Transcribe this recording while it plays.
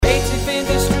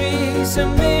face a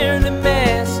merely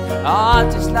mess.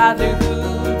 Artists'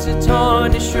 livelihoods are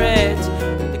torn to shreds.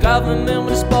 The government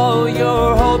will spoil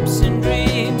your hopes and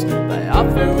dreams by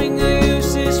offering a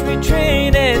useless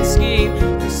retraining scheme.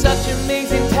 There's such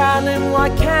amazing talent, why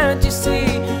can't you see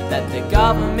that the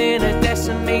government has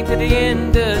decimated the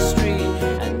industry?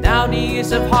 And now the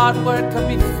years of hard work can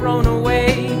be thrown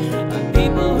away, and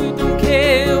people who don't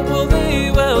care, well,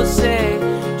 they will say,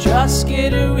 just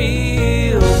get a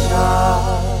real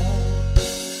job.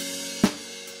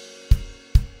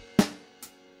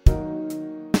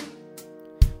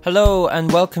 Hello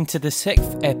and welcome to the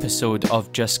 6th episode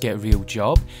of Just Get a Real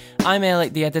Job. I'm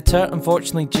Alec, the editor.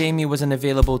 Unfortunately, Jamie wasn't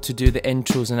available to do the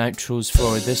intros and outros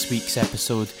for this week's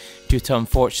episode due to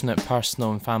unfortunate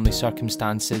personal and family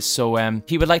circumstances. So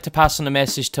he would like to pass on a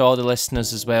message to all the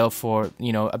listeners as well for,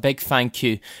 a big thank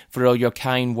you for all your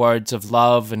kind words of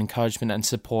love and encouragement and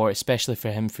support, especially for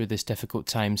him through this difficult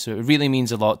time. So it really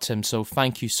means a lot to him. So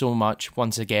thank you so much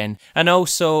once again. And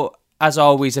also, as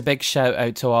always, a big shout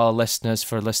out to all our listeners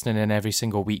for listening in every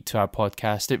single week to our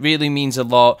podcast. It really means a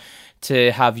lot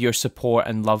to have your support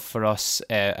and love for us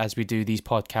as we do these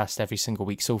podcasts every single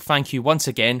week. So thank you once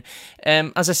again.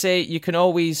 As I say, you can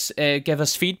always give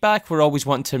us feedback. We're always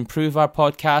wanting to improve our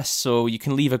podcast, so you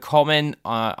can leave a comment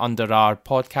under our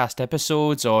podcast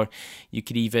episodes, or you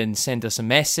could even send us a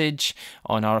message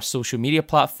on our social media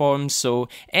platforms. So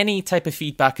any type of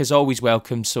feedback is always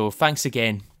welcome. So thanks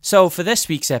again. So for this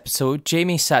week's episode,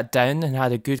 Jamie sat down and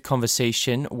had a good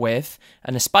conversation with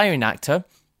an aspiring actor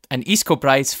and East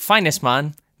Kilbride's finest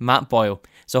man, Matt Boyle.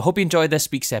 So I hope you enjoyed this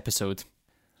week's episode.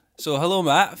 So hello,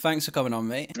 Matt. Thanks for coming on,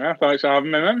 mate. Yeah, thanks for having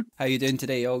me, man. How you doing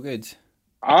today? All good?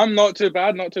 I'm not too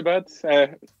bad, not too bad.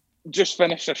 Just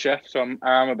finished a shift, so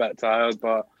I'm a bit tired,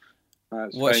 but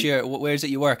what's fine. Where's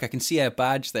it you work? I can see a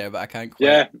badge there, but I can't quite.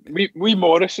 Yeah, we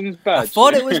Morrison's badge. I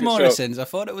thought it was Morrison's.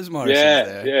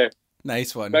 Yeah.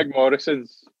 Nice one. Big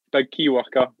Morrison's, big key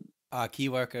worker. Key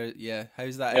worker, yeah.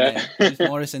 How's that? Yeah. How's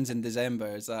Morrison's in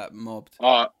December? Is that mobbed?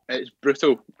 Oh, it's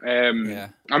brutal. Yeah.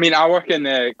 I mean, I work in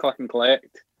click and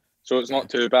collect, so it's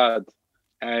not too bad.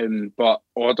 But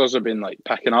orders have been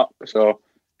picking up, so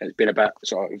it's been a bit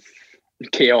sort of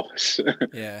chaos.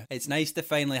 Yeah, it's nice to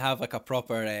finally have a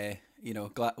proper,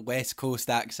 West Coast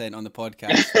accent on the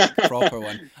podcast, proper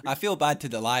one. I feel bad to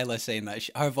Delilah saying that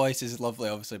her voice is lovely,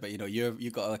 obviously, but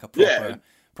you've got a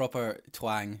proper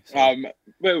twang. So.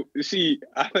 Well, see,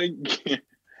 I think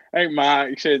my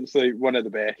accent's one of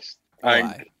the best.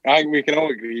 I think we can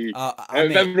all agree.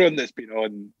 Everyone that's been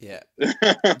on. Yeah,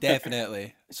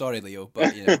 definitely. Sorry, Leo,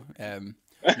 but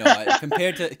no,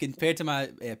 compared to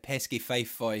my pesky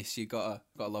Fife voice, you got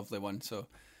a lovely one. So.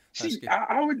 See,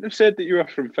 I wouldn't have said that you were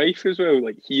from Fife as well,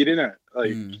 hearing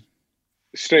it,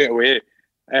 straight away.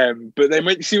 But then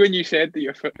when you said that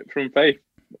you're from Fife,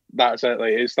 that's it,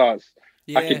 it starts,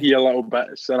 yeah. I can hear little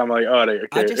bits, and I'm like, all right,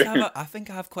 okay. I think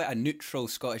I have quite a neutral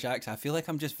Scottish accent. I feel like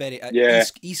I'm just very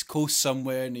East Coast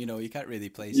somewhere, and you can't really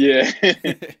place it.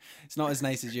 Yeah. It's not as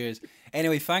nice as yours.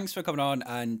 Anyway, thanks for coming on,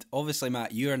 and obviously,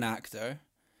 Matt, you're an actor,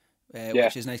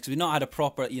 which is nice, because we've not had a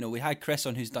proper, we had Chris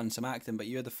on who's done some acting, but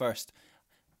you're the first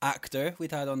actor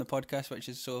we'd had on the podcast, which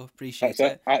is so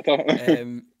appreciated.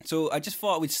 So I just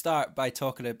thought we'd start by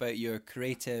talking about your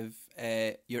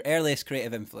your earliest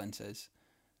creative influences.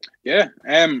 Yeah.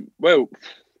 Well,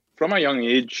 from a young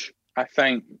age, I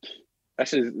think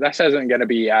this isn't going to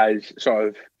be as sort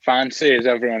of fancy as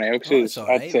everyone else's.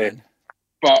 I'd say. Man.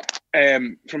 But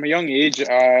from a young age,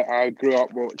 I grew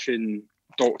up watching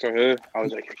Doctor Who. I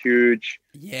was a huge.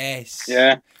 Yes.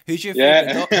 Yeah. Who's your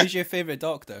favorite? Who's your favorite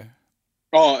Doctor?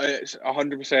 Oh, it's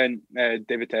 100%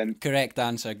 David Tennant. Correct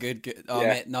answer. Good. Oh, yeah.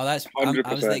 mate, no, that's 100%.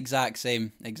 I was the exact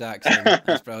same.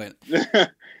 That's brilliant.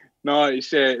 No, it's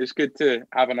good to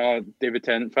have another David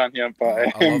Tennant fan here.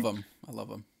 But I love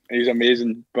him. He's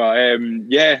amazing. But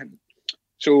yeah,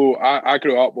 so I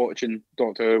grew up watching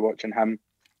Doctor Who, watching him,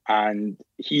 and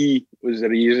he was the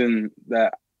reason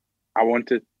that I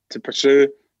wanted to pursue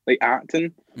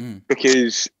acting,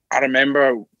 because I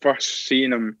remember first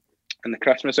seeing him in the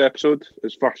Christmas episode,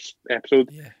 his first episode,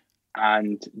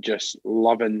 and just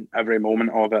loving every moment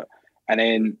of it. And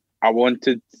then I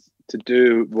wanted to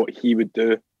do what he would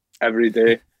do every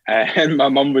day. And my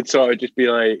mum would sort of just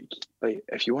be like,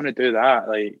 if you want to do that,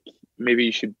 maybe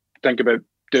you should think about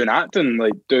doing acting,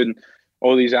 doing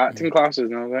all these acting classes.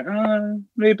 And I was like,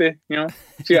 maybe,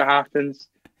 see what happens.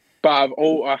 But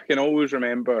I can always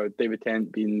remember David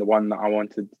Tennant being the one that I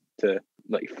wanted to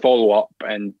follow up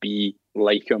and be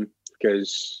like him,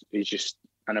 because he's just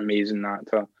an amazing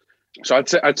actor. So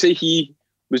I'd say he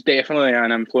was definitely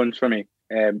an influence for me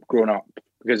growing up,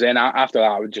 because then after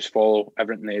that I would just follow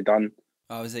everything they'd done.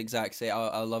 I was the exact same.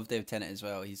 I love David Tennant as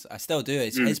well. I still do.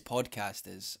 His podcast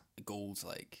is gold.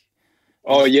 Like,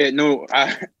 oh yeah, no,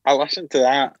 I listened to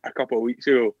that a couple of weeks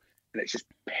ago, and it's just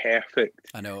perfect.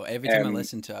 I know. Every time I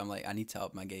listen to it, I'm like, I need to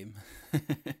up my game.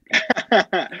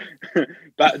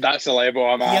 That's the level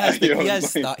I'm at.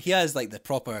 He has like the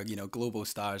proper, global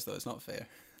stars though. It's not fair.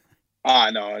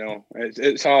 No.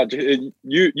 It's hard.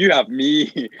 You have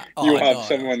me. You have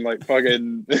someone like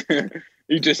fucking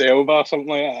Idris Elba or something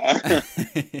like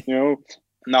that.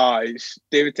 No, it's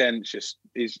David Tennant's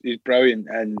he's brilliant,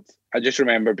 and I just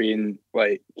remember being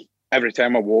like, every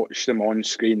time I watched them on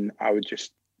screen, I would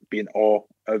just be in awe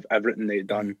of everything they'd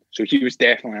done. So he was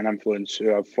definitely an influence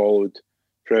who I've followed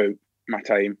throughout my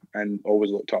time and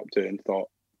always looked up to and thought,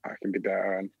 I can be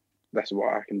better and this is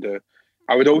what I can do.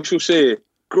 I would also say,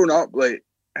 growing up, like,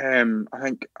 I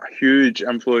think a huge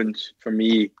influence for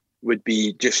me would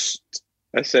be this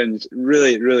sounds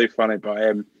really, really funny,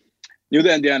 but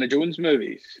the Indiana Jones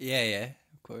movies? Yeah,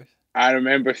 of course. I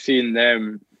remember seeing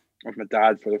them with my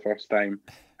dad for the first time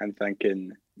and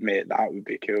thinking, mate, that would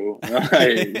be cool.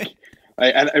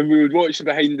 and we would watch the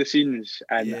behind the scenes,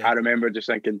 and I remember just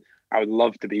thinking, I would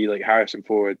love to be like Harrison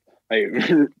Ford,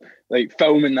 like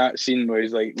filming that scene where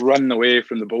he's like running away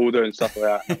from the boulder and stuff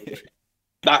like that. Like,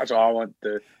 that's what I want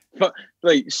to do. But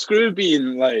like, screw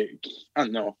being like, I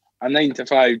don't know, a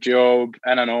 9-to-5 job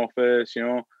in an office,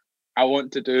 I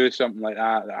want to do something like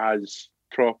that has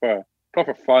proper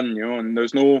fun, and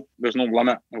there's no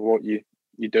limit of what you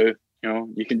do.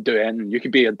 You can do anything. You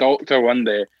could be a doctor one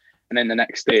day, and then the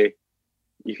next day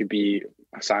you could be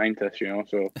a scientist.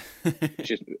 So it's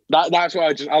just that's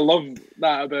what I love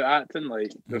that about acting.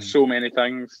 Like, there's so many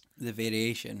things. The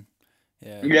variation.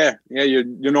 Yeah.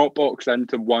 You're not boxed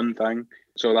into one thing.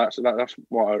 So that's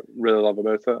what I really love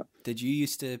about it. Did you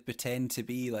used to pretend to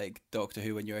be like Doctor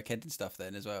Who when you were a kid and stuff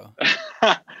then as well?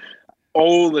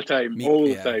 All the time.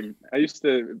 The time. I used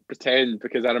to pretend,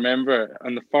 because I remember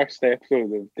on the first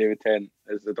episode of David Tennant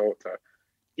as the Doctor,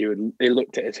 he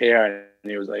looked at his hair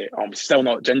and he was like, oh, I'm still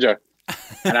not ginger.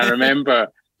 And I remember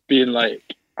being like,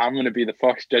 I'm going to be the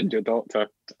first ginger Doctor.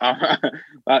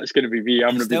 That's going to be me.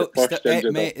 I'm going to be the first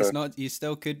ginger mate, Doctor. It's not. You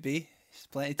still could be. There's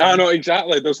plenty of time. No,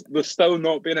 exactly. There's still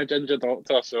not been a ginger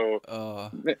Doctor, so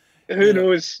who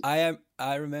knows?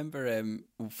 I remember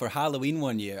for Halloween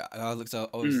one year, I was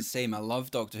the same. I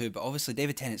loved Doctor Who, but obviously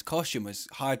David Tennant's costume was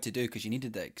hard to do because you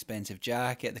needed the expensive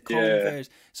jacket, the Converse.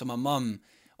 So my mum,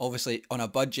 obviously on a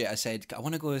budget, I said, I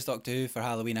want to go as Doctor Who for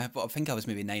Halloween. I think I was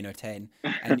maybe 9 or 10.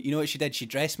 And you know what she did? She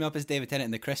dressed me up as David Tennant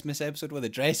in the Christmas episode with a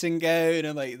dressing gown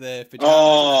and like the pajamas.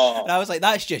 Oh. And I was like,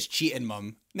 that's just cheating,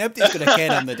 Mum. Nobody's going to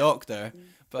ken I'm the Doctor.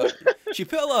 But she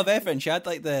put a lot of effort and she had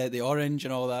like the orange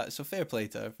and all that. So fair play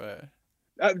to her for it.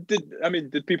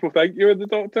 Did people think you were the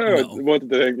Doctor? No. Or what did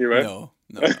they think you were? No.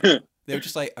 They were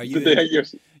just like, are you Did they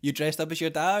think you dressed up as your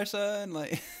dad or something?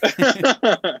 Like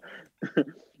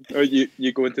Are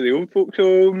you going to the old folks'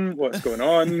 home? What's going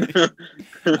on?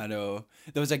 I know.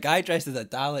 There was a guy dressed as a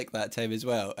Dalek that time as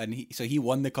well, and he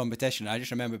won the competition. I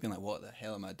just remember being like, "What the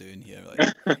hell am I doing here?"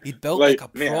 Like, he built like a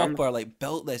proper,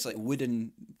 built this like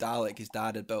wooden Dalek. His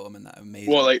dad had built him, and that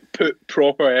amazing. Well, like put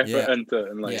proper effort into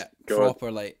it, and like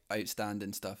proper like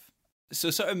outstanding stuff.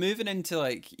 So sort of moving into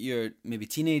like your maybe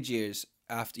teenage years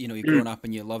after you've grown up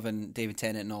and you're loving David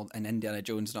Tennant and Indiana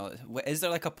Jones and all that. Is there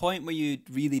like a point where you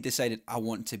really decided, I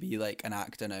want to be like an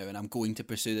actor now and I'm going to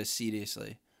pursue this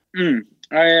seriously?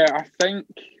 I think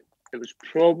it was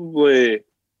probably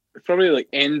like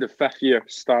end of 5th year,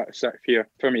 start of 6th year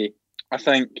for me. I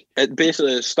think it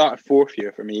basically started 4th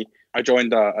year for me. I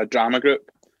joined a drama group.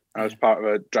 I was part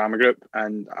of a drama group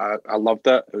and I loved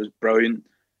it. It was brilliant.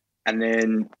 And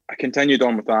then I continued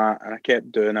on with that and I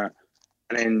kept doing it.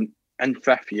 And then in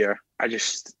 5th year, I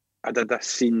did this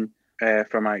scene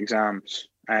for my exams.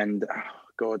 And it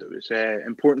was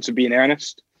Importance of Being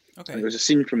Earnest. Okay. And there was a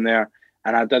scene from there.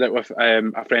 And I did it with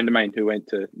a friend of mine who went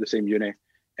to the same uni,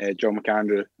 John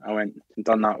McAndrew. I went and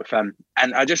done that with him.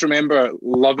 And I just remember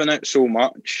loving it so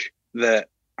much that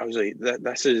I was like,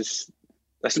 this is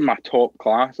my top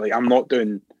class. Like, I'm not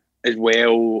doing as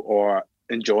well or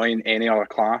enjoying any other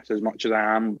class as much as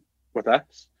I am with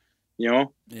this,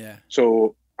 Yeah.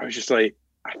 So I was just like,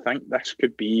 I think this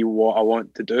could be what I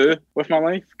want to do with my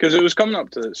life. Because it was coming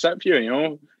up to 6th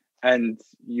year, and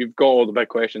you've got all the big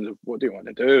questions of what do you want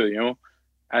to do,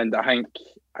 And I think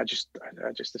I just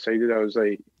decided, I was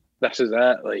like, this is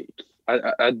it. Like,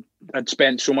 I'd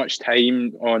spent so much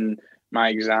time on my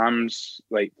exams,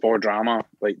 like for drama,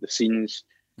 like the scenes,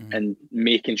 and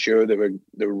making sure they were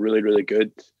really, really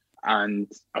good.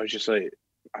 And I was just like,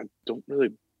 I don't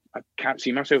really I can't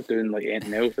see myself doing like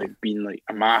anything else, like being like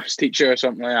a maths teacher or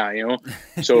something like that, you know.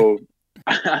 So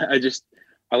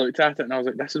I looked at it and I was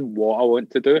like, this is what I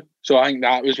want to do. So I think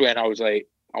that was when I was like,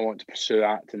 I want to pursue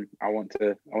acting. I want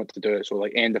to do it. So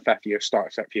like end of 5th year,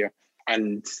 start 6th year,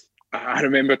 and I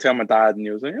remember telling my dad, and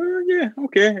he was like, oh yeah,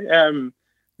 okay,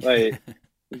 like.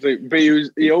 It's like, but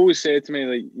he always said to me,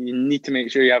 like, you need to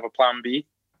make sure you have a plan B.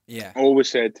 Yeah. Always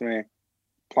said to me,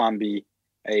 plan B.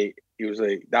 He was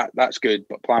like, that's good,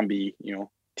 but plan B, you know,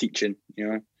 teaching, you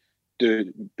know,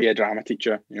 be a drama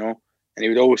teacher, you know. And he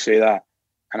would always say that.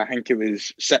 And I think it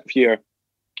was 6th year,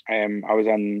 I was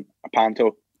in a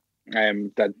panto,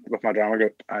 did with my drama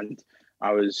group, and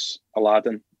I was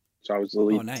Aladdin. So I was the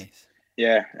lead. Oh, nice.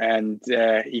 Yeah, and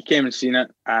he came and seen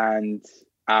it, and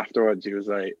afterwards he was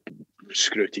like,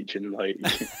 screw teaching, like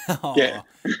oh, yeah,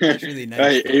 that's really nice.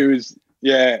 Like, it was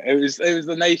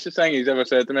the nicest thing he's ever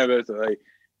said to me about it. Like,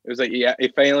 it was like, yeah, he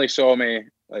finally saw me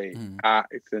like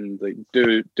act and like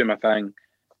do my thing,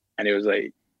 and he was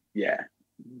like, yeah,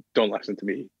 don't listen to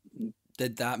me.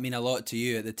 Did that mean a lot to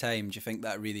you at the time? Do you think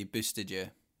that really boosted you?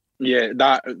 Yeah,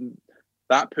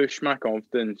 that pushed my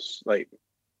confidence like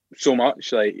so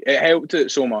much. Like, it helped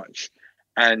it so much,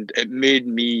 and it made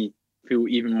me feel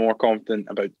even more confident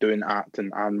about doing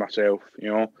acting and myself, you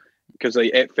know, because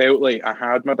like it felt like I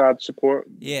had my dad's support,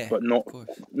 but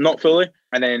not fully.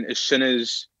 And then as soon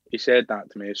as he said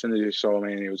that to me, as soon as he saw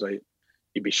me, and he was like,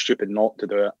 "You'd be stupid not to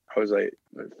do it," I was like,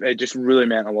 it just really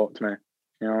meant a lot to me,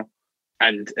 you know,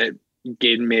 and it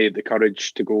gave me the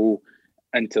courage to go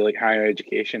into like higher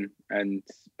education and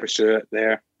pursue it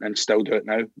there, and still do it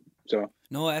now. So.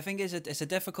 No, I think it's a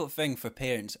difficult thing for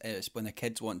parents when the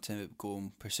kids want to go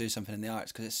and pursue something in the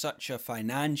arts, because it's such a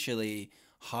financially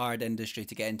hard industry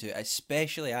to get into,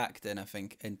 especially acting, I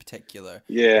think, in particular.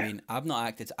 Yeah. I mean, I've not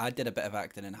acted. I did a bit of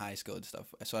acting in high school and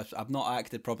stuff, so I've not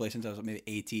acted probably since I was maybe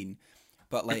 18.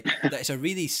 But like, it's a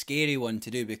really scary one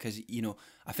to do, because, you know,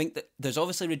 I think that there's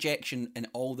obviously rejection in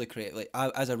all the creative. Like,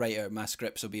 as a writer, my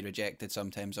scripts will be rejected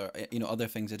sometimes, or, you know, other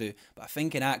things I do. But I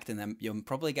think in acting, you'll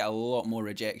probably get a lot more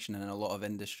rejection in a lot of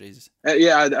industries.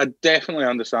 Yeah, I definitely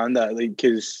understand that. Like,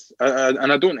 because and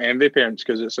I don't envy parents,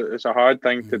 because it's a hard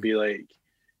thing to be like,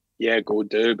 yeah, go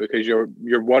do, because you're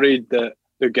worried that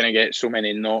they're gonna get so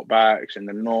many knockbacks and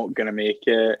they're not gonna make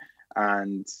it,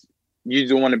 and you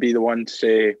don't want to be the one to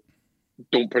say,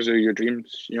 don't pursue your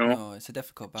dreams, you know. No, it's a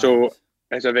difficult balance. So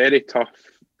it's a very tough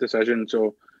decision.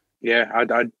 So yeah,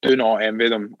 I do not envy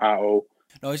them at all.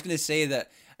 No, I was going to say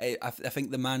that I think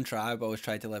the mantra I've always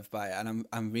tried to live by, and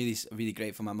I'm really, really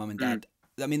grateful my mum and dad.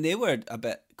 I mean, they were a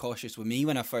bit cautious with me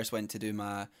when I first went to do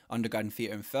my undergrad in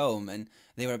theatre and film, and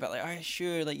they were a bit like, "Are you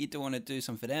sure? Like, you don't want to do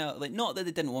something else?" Like, not that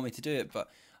they didn't want me to do it, but,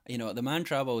 you know, the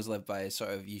mantra I've always lived by is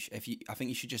sort of, I think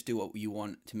you should just do what you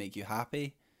want to make you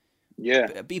happy. Yeah.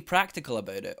 But be practical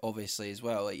about it, obviously, as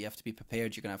well. Like, you have to be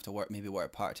prepared. You're gonna have to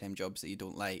work part-time jobs that you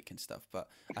don't like and stuff. But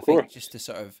I think just to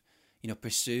sort of, you know,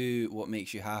 pursue what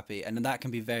makes you happy, and that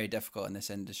can be very difficult in this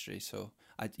industry. So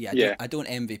I don't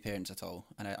envy parents at all,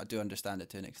 and I do understand it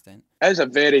to an extent. It's a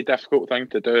very difficult thing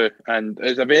to do, and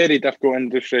it's a very difficult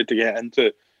industry to get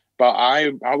into. But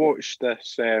I watched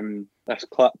this this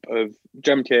clip of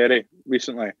Jim Carrey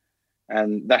recently,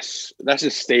 and this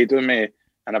has stayed with me.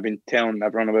 And I've been telling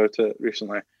everyone about it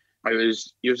recently.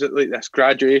 He was at like this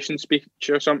graduation speech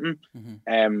or something.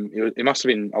 He must have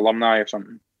been alumni or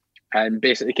something. And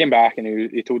basically came back and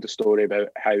he told a story about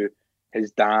how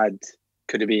his dad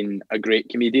could have been a great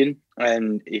comedian.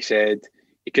 And he said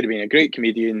he could have been a great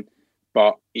comedian,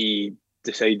 but he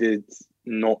decided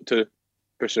not to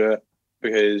pursue it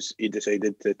because he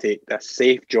decided to take this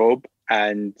safe job.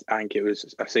 And I think it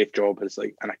was a safe job as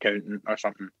like an accountant or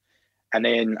something. And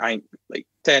then I think like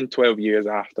 10, 12 years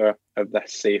after of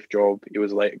this safe job, he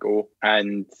was let go.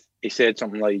 And he said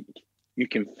something like, you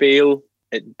can fail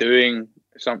at doing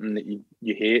something that you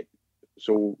hate.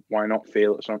 So why not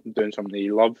fail at doing something that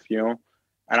you love, you know?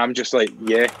 And I'm just like,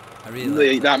 yeah, I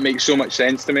really like that makes so much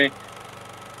sense to me.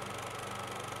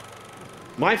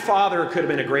 My father could have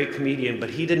been a great comedian, but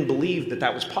he didn't believe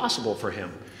that was possible for him.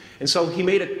 And so he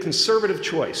made a conservative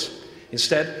choice.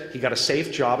 Instead, he got a safe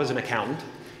job as an accountant.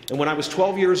 And when I was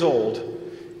 12 years old,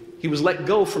 he was let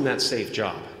go from that safe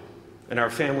job, and our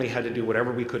family had to do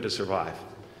whatever we could to survive.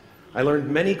 I learned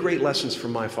many great lessons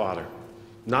from my father,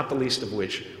 not the least of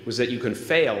which was that you can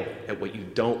fail at what you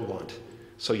don't want,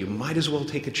 so you might as well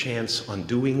take a chance on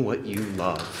doing what you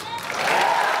love.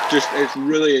 Just, it's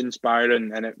really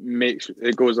inspiring, and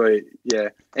it goes like, yeah,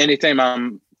 anytime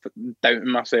I'm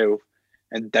doubting myself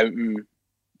and doubting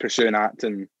pursuing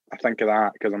acting, I think of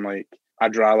that, because I'm like,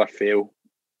 I'd rather fail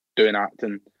doing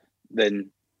acting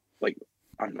than like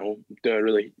I don't know, do a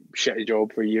really shitty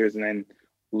job for years and then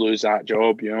lose that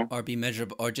job, you know? Or be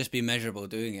miserable, or just be miserable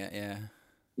doing it, yeah.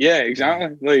 Yeah,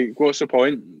 exactly. Like, what's the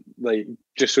point? Like,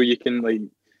 just so you can, like,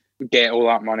 get all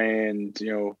that money and,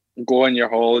 you know, go on your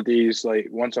holidays, like,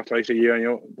 once or twice a year, you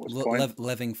know, what's the point?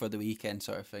 Living for the weekend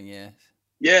sort of thing, yeah.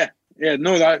 Yeah,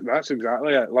 no, that's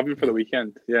exactly it. Living for the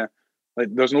weekend, yeah. Like,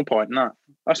 there's no point in that.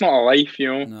 That's not a life, you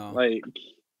know? No. Like,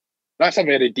 that's a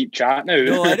very deep chat now.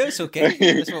 No, I know, it's okay.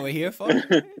 That's what we're here for.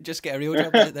 Just get a real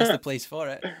job. That's the place for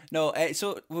it. No,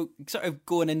 so we're sort of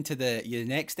going into your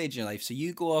next stage in your life. So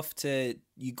you go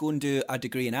and do a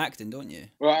degree in acting, don't you?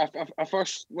 Well, I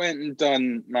first went and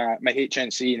done my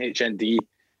HNC and HND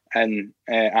in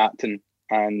acting.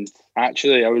 And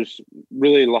actually, I was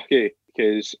really lucky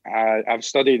because I've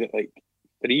studied at like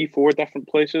 3-4 different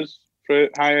places for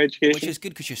higher education. Which is good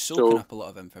because you're soaking up a lot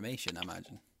of information, I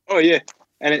imagine. Oh, yeah.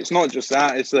 And it's not just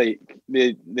that, it's like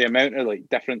the amount of like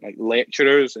different like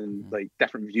lecturers and like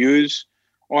different views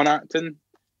on acting.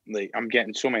 Like I'm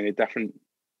getting so many different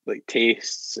like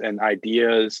tastes and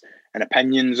ideas and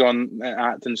opinions on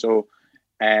acting. So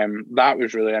that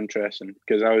was really interesting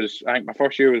because I think my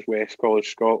first year was West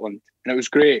College Scotland and it was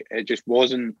great. It just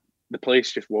wasn't, the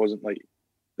place just wasn't like,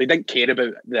 they didn't care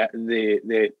about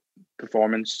the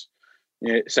performance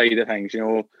side of things, you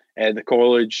know. The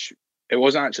college, it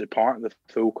wasn't actually part of the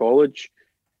full college.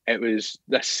 It was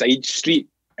this side street,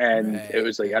 and it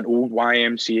was like an old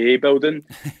YMCA building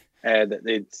that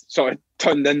they'd sort of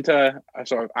turned into a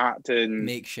sort of acting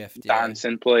makeshift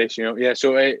dancing place, you know. Yeah,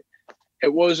 so it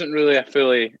wasn't really a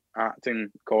fully acting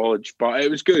college, but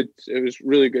it was good. It was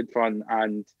really good fun,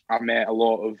 and I met a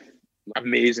lot of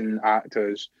amazing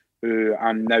actors who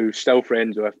I'm now still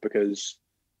friends with because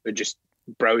they're just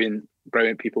brilliant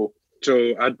people.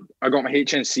 So I got my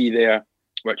HNC there,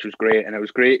 which was great. And it was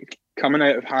great coming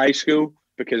out of high school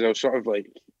because I was sort of like,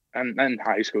 in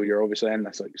high school, you're obviously in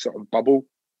this like sort of bubble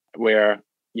where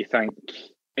you think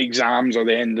exams are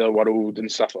the end of the world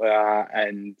and stuff like that.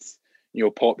 And, you know,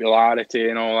 popularity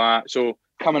and all that. So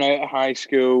coming out of high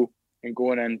school and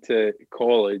going into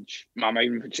college, my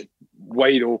mind was just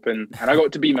wide open. And I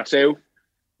got to be myself,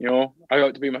 you know. I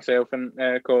got to be myself in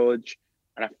college.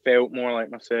 And I felt more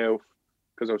like myself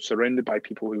because I was surrounded by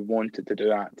people who wanted to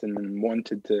do acting and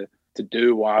wanted to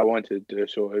do what I wanted to do.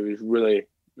 So it was really,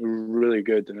 really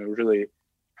good, and it was really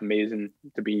amazing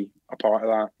to be a part of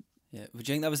that. Yeah. Would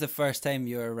you think that was the first time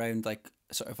you were around like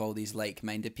sort of all these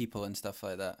like-minded people and stuff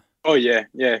like that? Oh yeah,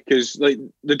 because like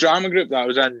the drama group that I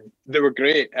was in, they were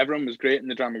great. Everyone was great in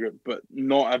the drama group, but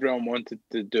not everyone wanted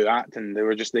to do acting. They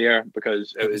were just there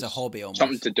because it was a hobby almost.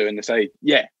 Something to do on the side.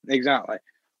 Yeah, exactly.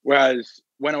 Whereas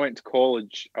when I went to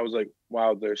college, I was like,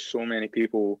 wow, there's so many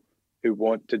people who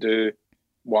want to do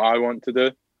what I want to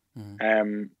do.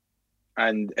 Mm-hmm.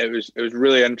 And it was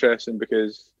really interesting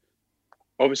because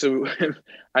obviously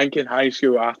I think in high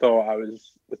school I thought I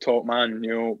was the top man,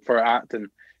 you know, for acting,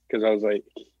 because I was like,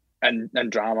 in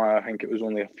drama, I think it was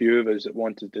only a few of us that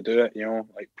wanted to do it, you know,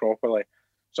 like properly.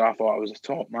 So I thought I was the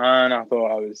top man. I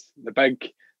thought I was the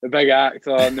big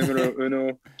actor, numero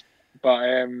uno.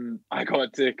 But I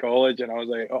got to college and I was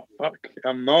like, oh fuck,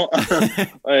 I'm not.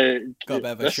 Like, got a bit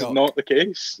of a this shock. Is not the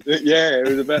case. Yeah, it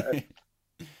was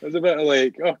a bit of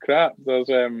like, oh crap, there's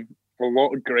a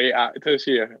lot of great actors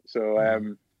here.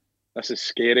 So this is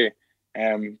scary.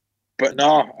 But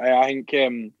no, I think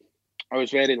I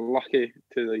was very lucky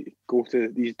to like go to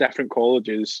these different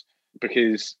colleges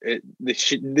because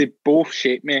they both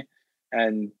shaped me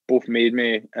and both made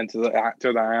me into the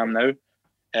actor that I am now.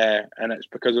 And it's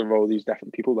because of all these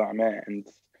different people that I met and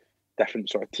different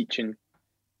sort of teaching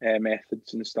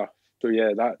methods and stuff. So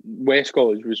yeah, that West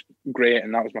College was great,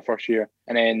 and that was my first year.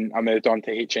 And then I moved on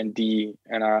to HND,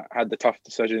 and I had the tough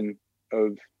decision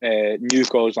of New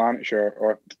College Lanarkshire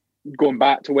or going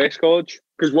back to West College.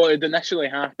 Because what had initially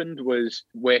happened was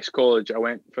West College, I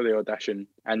went for the audition,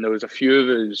 and there was a few of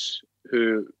us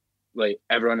who, like,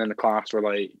 everyone in the class were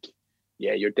like,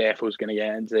 yeah, your defo's going to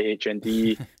get into the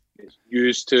HND. It's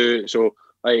used to. So,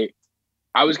 like,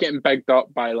 I was getting bigged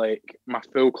up by, like, my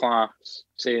full class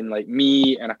saying, like,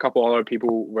 me and a couple other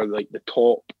people were, like, the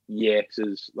top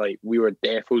yeses. Like, we were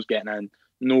defos getting in.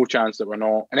 No chance that we're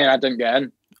not. And then I didn't get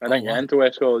in. I didn't get into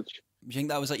West College. Do you think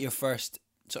that was, like, your first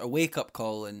sort of wake-up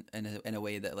call in a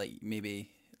way that, like,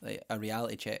 maybe, like, a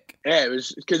reality check? Yeah, it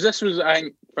was, because this was, I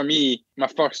think, for me, my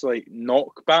first, like,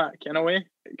 knockback in a way.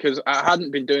 Because I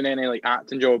hadn't been doing any, like,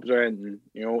 acting jobs or anything.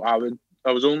 You know,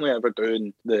 I was only ever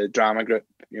doing the drama group,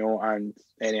 you know, and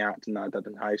any acting that I did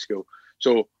in high school.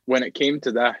 So when it came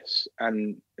to this,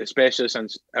 and especially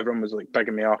since everyone was like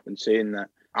bigging me up and saying that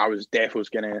I was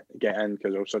definitely going to get in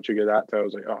because I was such a good actor, I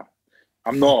was like, oh,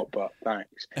 I'm not, but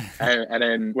thanks. And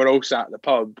then we're all sat at the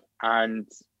pub and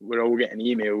we're all getting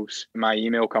emails. My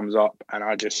email comes up and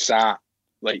I just sat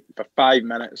like for 5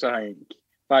 minutes, I think,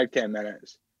 5-10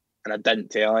 minutes, and I didn't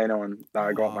tell anyone that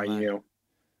I got my email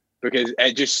because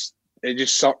it just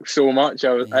sucked so much.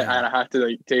 And I had to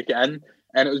like take it in,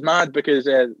 and it was mad because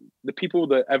the people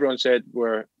that everyone said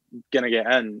were gonna get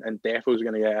in and Defo was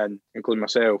gonna get in, including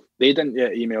myself, they didn't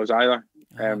get emails either.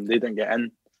 They didn't get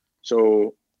in,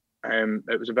 so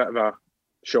it was a bit of a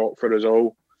shock for us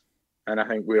all. And I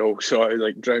think we all sort of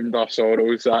like drowned our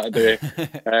sorrows that day.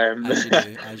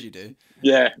 As you do.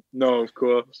 Yeah, no, of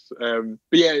course. But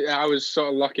yeah, I was sort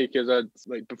of lucky because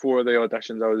before the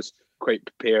auditions, I was quite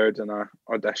prepared, and I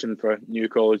auditioned for New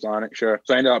College Lanarkshire.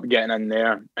 So I ended up getting in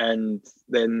there. And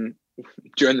then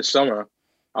during the summer,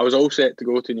 I was all set to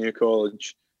go to New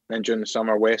College. And then during the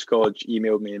summer, West College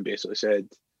emailed me and basically said,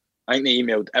 I think they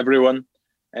emailed everyone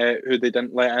who they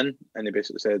didn't let in, and they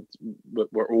basically said,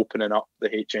 we're opening up the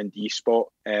HND spot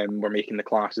and we're making the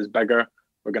classes bigger.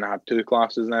 We're going to have 2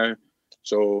 classes now,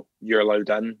 so you're allowed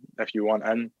in if you want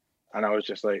in. And I was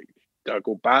just like, do I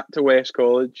go back to West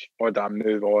College or do I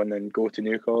move on and go to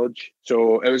New College?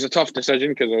 So it was a tough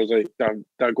decision because I was like, do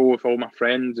I go with all my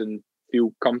friends and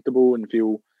feel comfortable and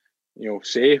feel,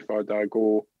 safe, or do I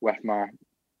go with my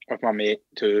mate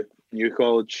to New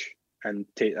College and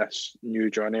take this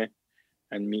new journey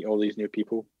and meet all these new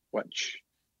people, which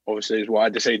obviously is what I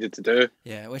decided to do.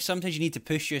 Yeah, well, sometimes you need to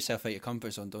push yourself out your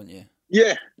comfort zone, don't you?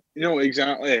 Yeah,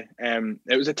 exactly.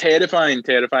 It was a terrifying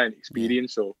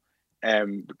experience, though,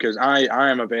 because I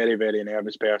am a very, very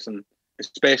nervous person,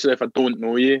 especially if I don't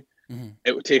know you. Mm-hmm.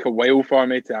 It would take a while for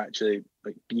me to actually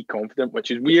like be confident,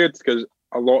 which is weird because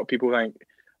a lot of people think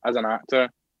as an actor,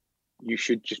 you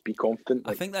should just be confident.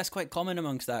 I think that's quite common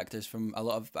amongst actors. From a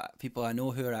lot of people I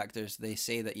know who are actors, they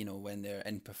say that when they're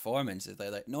in performances, they're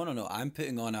like, no, I'm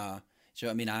putting on a. Do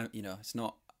you know what I mean? It's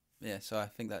not. Yeah, so I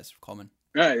think that's common.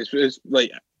 Yeah, it's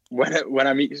like when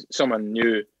I meet someone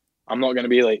new, I'm not going to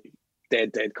be like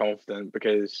dead confident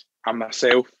because I'm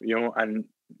myself, and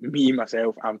me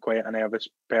myself, I'm quite a nervous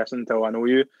person until I know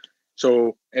you.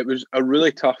 So it was a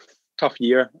really tough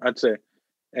year, I'd say,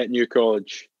 at New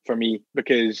College for me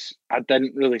because I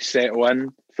didn't really settle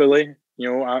in fully.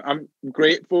 I'm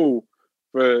grateful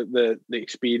for the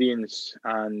experience,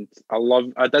 and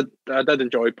I did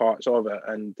enjoy parts of it,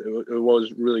 and it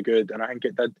was really good, and I think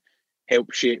it did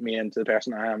help shape me into the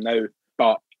person I am now.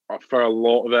 But for a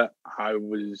lot of it, I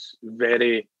was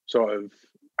very sort of,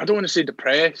 I don't want to say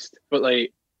depressed, but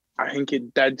like I think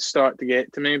it did start to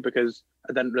get to me because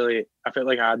I felt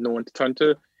like I had no one to turn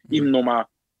to, even though my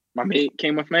mate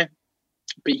came with me.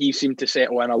 But he seemed to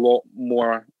settle in a lot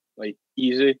more like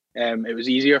easy. It was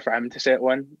easier for him to settle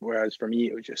in, whereas for me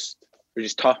it was just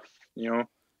tough,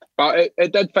 But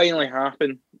it did finally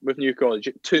happen with New College.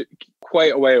 It took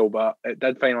quite a while, but it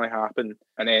did finally happen.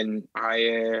 And then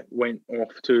I went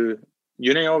off to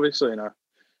uni, obviously, and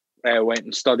I went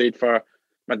and studied for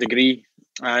my degree.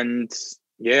 And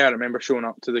yeah, I remember showing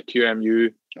up to the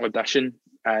QMU audition,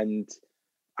 and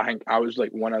I think I was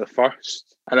like one of the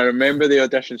first. And I remember the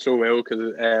audition so well because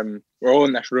we're all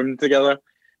in this room together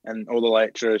and all the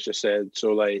lecturers just said,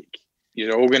 so like,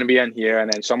 you're all going to be in here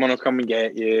and then someone will come and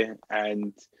get you.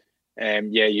 And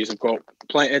you've got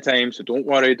plenty of time, so don't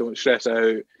worry, don't stress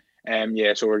out.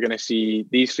 So we're going to see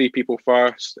these 3 people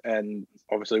first. And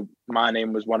obviously my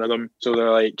name was one of them. So they're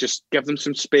like, just give them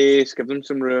some space, give them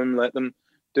some room, let them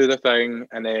do the thing.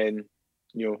 And then,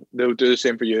 they'll do the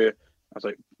same for you. I was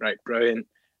like, right, brilliant.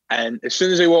 And as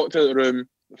soon as I walked out of the room,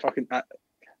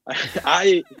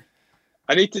 I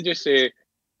need to just say,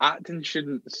 acting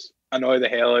shouldn't annoy the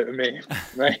hell out of me,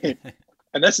 right?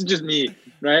 And this is just me,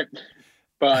 right?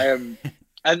 But in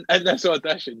this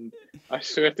audition, I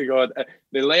swear to God,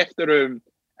 they left the room,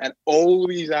 and all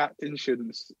these acting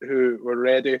students who were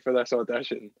ready for this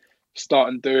audition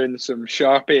starting doing some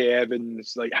Sharpie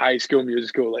Evans, like High School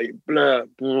Musical, like blah,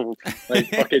 blah, like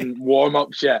fucking warm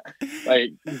up shit,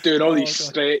 like doing all these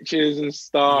stretches and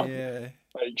stuff,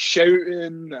 like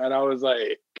shouting, and I was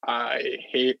like, I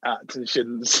hate acting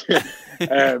students,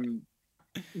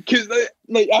 because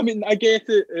I get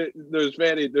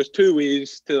it. There's 2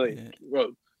 ways to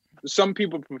well, some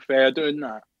people prefer doing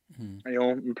that,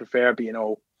 and prefer being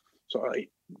all sort of like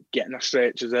getting their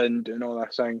stretches in, doing all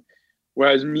that thing.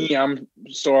 Whereas me, I'm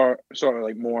sort of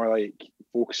like more like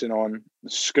focusing on the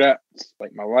script,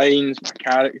 like my lines, my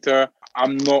character.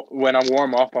 When I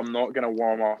warm up, I'm not gonna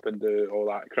warm up and do all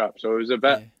that crap. So it was a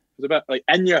bit like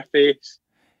in your face.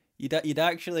 You'd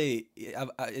actually,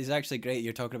 it's actually great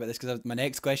you're talking about this because my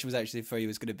next question was actually for you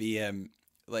was going to be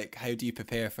like how do you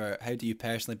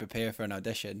personally prepare for an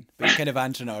audition? But you're kind of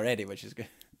answering it already, which is good.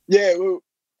 Yeah, well,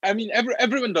 I mean,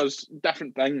 everyone does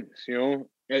different things, you know.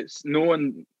 It's no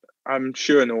one. I'm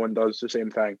sure no one does the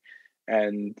same thing,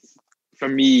 and for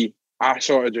me, I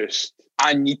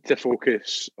need to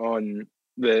focus on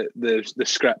the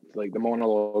script, like the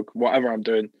monologue, whatever I'm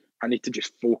doing. I need to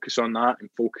just focus on that and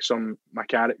focus on my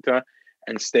character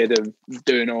instead of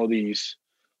doing all these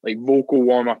like vocal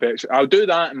warm up exercises. I'll do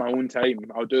that in my own time.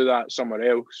 I'll do that somewhere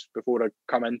else before I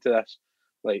come into this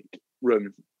like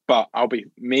room. But I'll be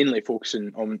mainly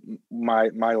focusing on my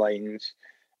lines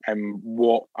and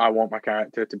what I want my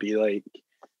character to be like.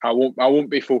 I won't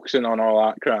be focusing on all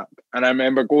that crap. And I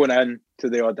remember going in to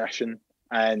the audition,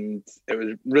 and it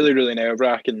was really, really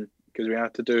nerve-wracking because we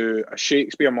had to do a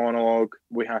Shakespeare monologue.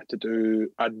 We had to do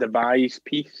a devised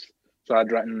piece. So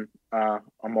I'd written a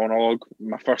monologue,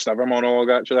 my first ever monologue,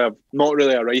 actually. I'm not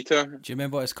really a writer. Do you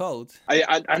remember what it's called?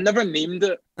 I never named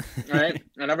it, right?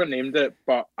 I never named it,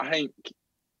 but I think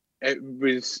it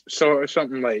was sort of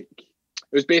something like,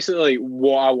 it was basically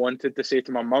what I wanted to say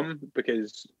to my mum,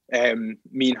 because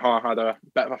me and her had a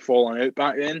bit of a falling out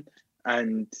back then,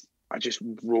 and I just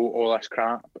wrote all this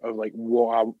crap of like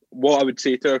what I would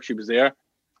say to her if she was there,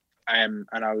 and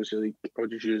I was like, I'll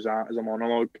just use that as a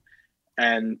monologue,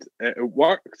 and it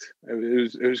worked.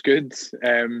 It was good,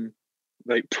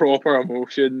 like proper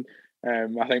emotion.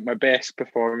 I think my best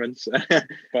performance,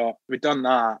 but we'd done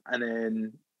that, and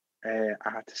then I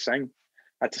had to sing.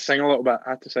 I had to sing a little bit.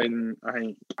 I had to sing. I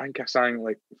think I sang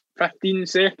like 15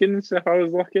 seconds if I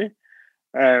was lucky.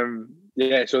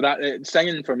 Yeah, so that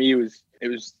singing for me was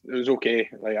okay.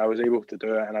 Like I was able to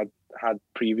do it, and I had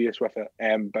previous with it.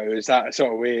 But it was that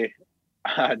sort of way.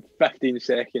 I had 15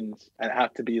 seconds, and it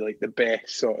had to be like the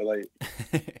best sort of like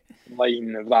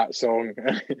line of that song.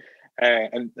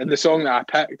 And the song that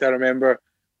I picked, I remember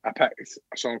I picked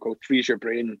a song called "Freeze Your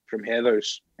Brain" from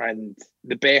Heathers, and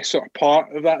the best sort of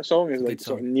part of that song is like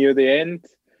sort of near the end,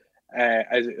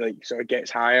 as it like sort of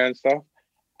gets higher and stuff.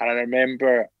 And I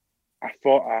remember I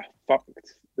thought I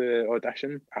fucked the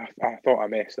audition. I thought I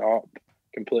messed it up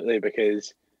completely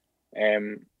because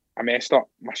I messed up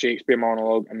my Shakespeare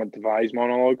monologue and my devised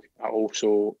monologue. I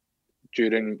also,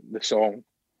 during the song,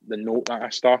 the note that I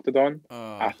started on,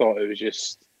 I thought it was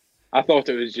just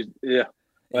yeah.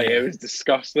 Like, it was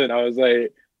disgusting. I was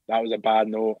like, that was a bad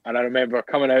note. And I remember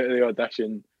coming out of the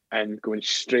audition and going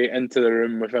straight into the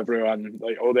room with everyone,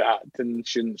 like all the acting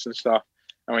students and stuff.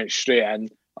 I went straight in, and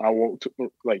I walked,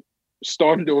 like,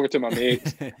 stormed over to my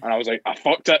mates, and I was like, I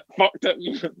fucked it.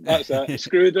 That's it.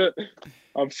 Screwed it.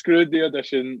 I've screwed the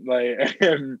audition. Like,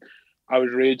 I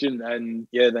was raging. And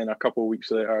yeah, then a couple of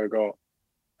weeks later, I got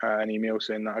an email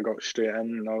saying that I got straight in,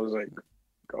 and I was like,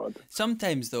 God.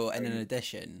 Sometimes though, in an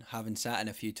audition, having sat in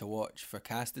a few to watch for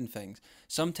casting things,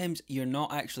 sometimes you're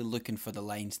not actually looking for the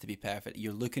lines to be perfect.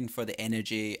 You're looking for the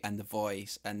energy and the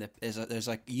voice, and there's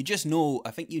like, you just know.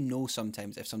 I think you know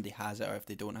sometimes if somebody has it or if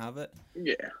they don't have it.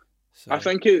 Yeah, so I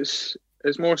think it's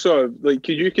more sort of like,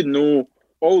 cause you can know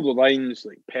all the lines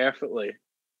like perfectly,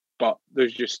 but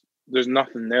there's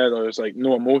nothing there. There's like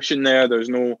no emotion there. There's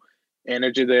no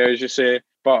energy there, as you say.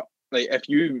 But like, if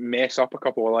you mess up a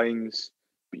couple of lines,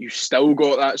 but you still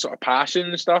got that sort of passion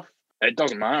and stuff, it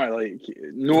doesn't matter. Like,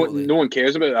 no one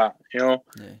cares about that, you know.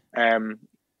 Yeah.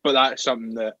 But that's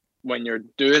something that when you're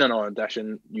doing an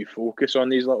audition, you focus on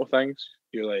these little things.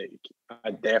 You're like,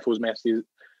 I definitely messed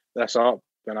this up,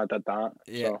 and I did that.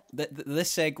 Yeah. So.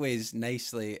 This segues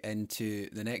nicely into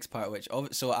the next part, which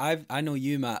I know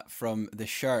you, Matt, from The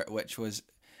Shirt, which was.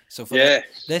 So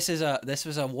this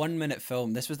was a 1 minute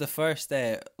film. This was the first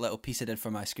little piece I did for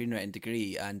my screenwriting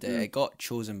degree, and it got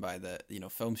chosen by the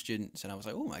film students. And I was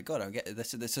like, oh my god, I'll get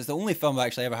this. This is the only film I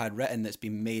actually ever had written that's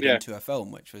been made into a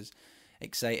film, which was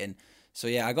exciting. So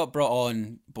yeah, I got brought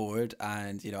on board,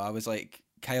 and I was like,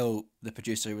 Kyle, the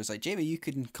producer, was like, Jamie, you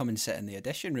can come and sit in the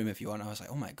audition room if you want. I was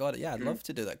like, oh my god, yeah, I'd love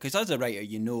to do that, because as a writer,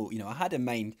 I had in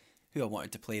mind who I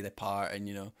wanted to play the part,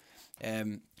 and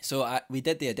so we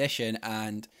did the audition,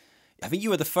 and I think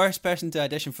you were the first person to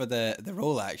audition for the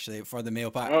role, actually, for the male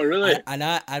part. Oh, really? And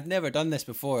I've never done this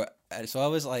before, so I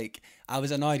was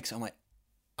annoyed because I'm like,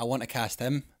 I want to cast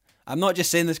him. I'm not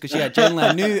just saying this because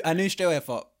genuinely I knew straight away. I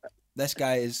thought, this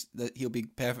guy he'll be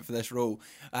perfect for this role,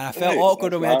 and I felt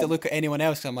awkward when we had to look at anyone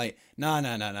else. Cause I'm like, nah,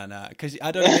 because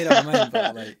I don't made up my mind,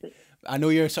 but like, I know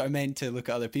you're sort of meant to look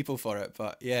at other people for it,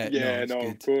 but good.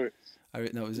 Of course.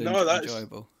 It was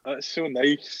enjoyable. That's so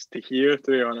nice to hear,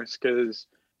 to be honest, because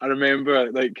I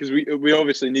remember, like, because we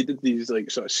obviously needed these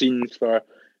like sort of scenes for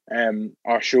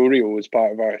our show reel as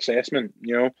part of our assessment,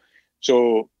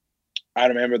 So I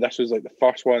remember this was like the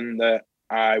first one that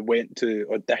I went to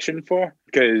audition for,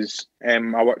 because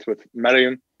I worked with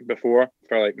Miriam before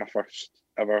for like my first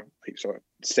ever like sort of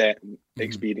set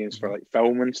experience for like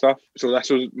film and stuff. So this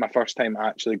was my first time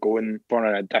actually going for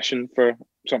an audition for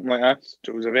something like this.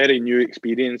 So it was a very new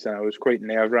experience, and it was quite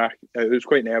nerve-wracking. It was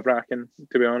quite nerve-wracking,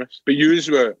 to be honest. But yous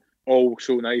were all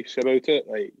so nice about it.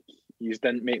 Like, you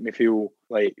didn't make me feel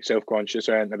like self-conscious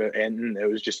or anything about anything. It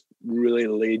was just really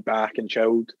laid back and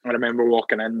chilled. I remember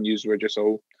walking in, yous were just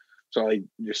all so like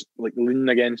just like leaning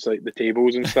against like the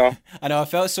tables and stuff. I know, I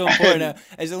felt so important.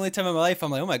 It's the only time in my life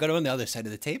I'm like, oh my God, I'm on the other side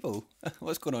of the table.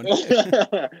 What's going on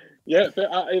here? Yeah,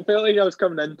 it felt like I was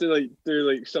coming in to like do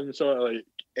like some sort of like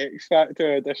X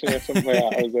Factor audition or something like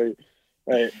that. I was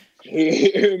like,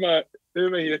 who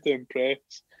am I here to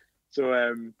impress?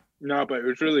 So no, but it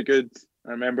was really good.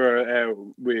 I remember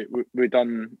we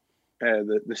done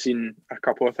the scene a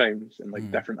couple of times in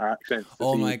like different accents.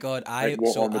 Oh my God!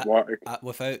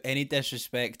 Without any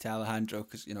disrespect to Alejandro,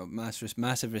 because you know,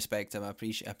 massive respect to him. I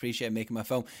appreciate him making my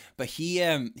film. But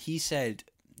he said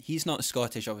he's not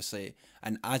Scottish, obviously,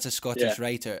 and as a Scottish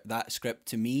writer, that script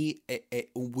to me it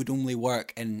would only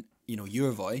work in, you know,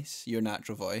 your voice, your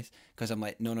natural voice, because I'm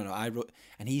like, no, I wrote,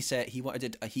 and he said he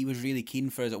was really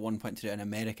keen for us at one point to do an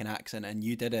American accent, and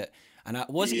you did it, and it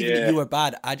wasn't even that you were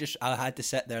bad. I had to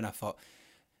sit there and I thought,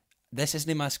 this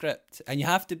isn't my script, and you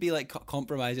have to be like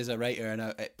compromise as a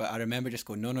writer, but I remember just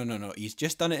going, no, he's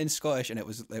just done it in Scottish, and it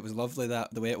was lovely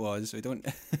that the way it was. We don't.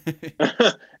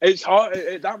 It's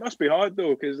hard. That must be hard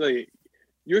though, because like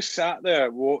you're sat there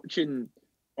watching,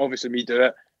 obviously me do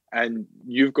it. And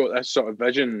you've got this sort of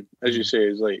vision, as you say,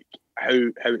 is like how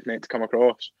it's meant to come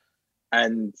across.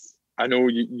 And I know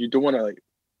you don't want to like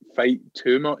fight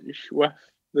too much with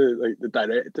the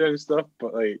director and stuff,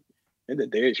 but like in the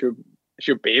day, it's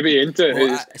your baby, isn't it?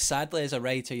 Well, sadly, as a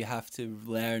writer, you have to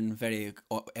learn very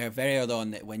early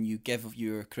on that when you give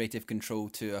your creative control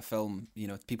to a film, you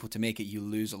know, people to make it, you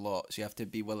lose a lot. So you have to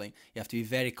be willing. You have to be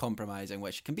very compromising,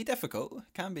 which can be difficult.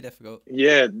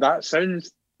 Yeah, that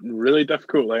sounds really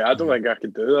difficult. Like, I don't think I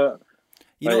could do that.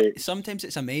 You know, sometimes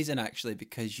it's amazing actually,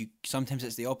 because sometimes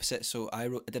it's the opposite. So I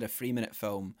did a 3-minute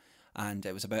film, and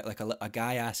it was about like a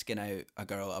guy asking out a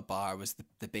girl at a bar was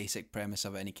the basic premise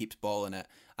of it, and he keeps balling it.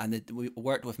 And we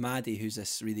worked with Maddie, who's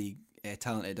this really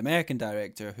talented American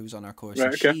director who's on our course.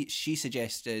 Right, and she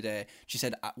suggested, she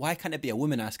said, why can't it be a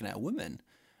woman asking out a woman?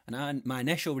 And my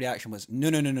initial reaction was,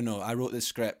 no. I wrote this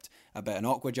script about an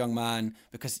awkward young man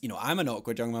because, you know, I'm an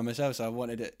awkward young man myself, so I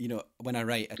wanted it, you know, when I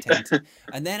write, I tend to.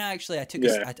 And then I took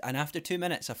and after 2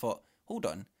 minutes, I thought, hold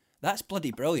on, that's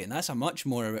bloody brilliant. That's a much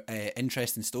more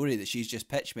interesting story that she's just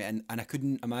pitched me, and I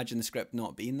couldn't imagine the script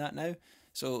not being that now.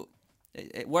 So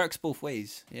it works both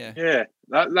ways, yeah. Yeah,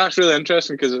 that's really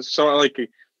interesting, because it's sort of like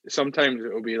sometimes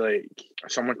it will be like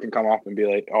someone can come up and be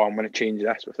like, oh, I'm going to change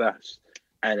this with this.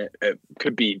 And it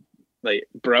could be like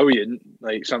brilliant,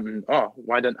 like something, oh,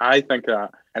 why didn't I think of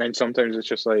that? And then sometimes it's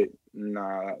just like,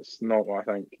 nah, that's not what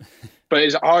I think. But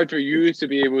it's hard for you to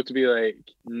be able to be like,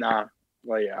 nah,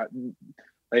 like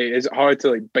is it hard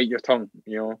to like bite your tongue,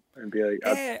 you know, and be like,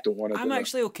 I don't want to do I'm that.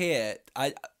 actually okay at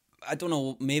it. I don't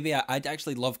know, maybe I'd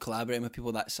actually love collaborating with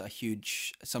people. That's a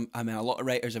huge, a lot of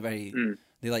writers are very,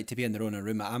 they like to be in their own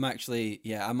room. I much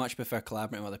prefer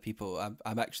collaborating with other people.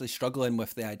 I'm actually struggling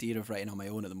with the idea of writing on my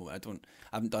own at the moment.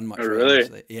 I haven't done much. Oh, really?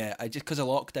 Actually. Yeah, I just because of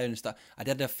lockdown and stuff. I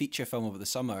did a feature film over the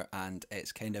summer, and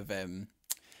it's kind of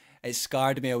it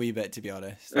scarred me a wee bit, to be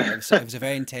honest. It was a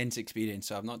very intense experience,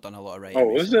 so I've not done a lot of writing. Oh,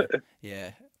 was it? Yeah,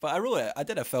 but I wrote it. I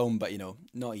did a film, but you know,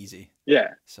 not easy. Yeah.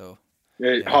 So.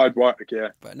 Yeah, hard work, yeah.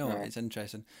 But no, it's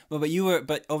interesting. Well,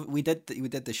 we did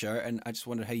the shirt, and I just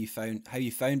wondered how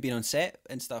you found being on set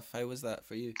and stuff. How was that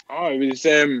for you? Oh,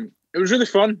 it was really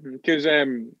fun, because I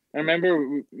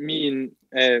remember me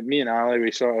and Ali,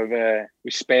 we sort of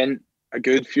we spent a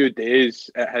good few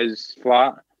days at his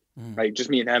flat, like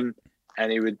just me and him,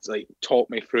 and he would like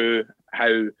talk me through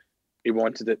how he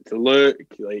wanted it to look.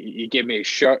 Like, he gave me a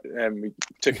shirt, and we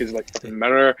took his like fucking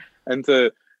mirror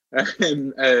into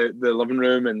in the living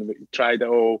room, and we tried it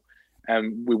all,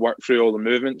 and we worked through all the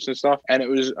movements and stuff, and it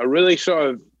was a really sort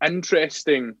of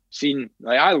interesting scene.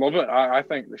 Like, I love it. I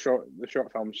think the short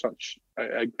film is such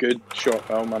a good short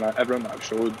film, and everyone that I've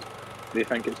showed, they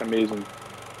think it's amazing.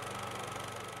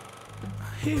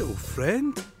 Hey old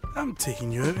friend, I'm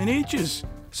taking you out in ages.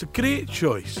 It's a great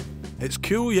choice. It's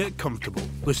cool yet comfortable.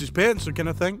 Lucy Spencer kind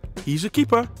of thing. He's a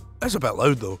keeper. It's a bit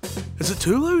loud though. Is it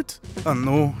too loud? I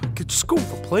know. Could just go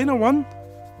for plainer one.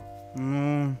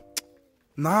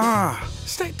 Nah.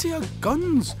 Stick to your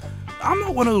guns. I'm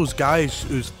not one of those guys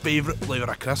whose favourite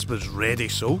flavour of crisp is ready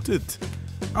salted.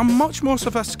 I'm much more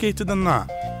sophisticated than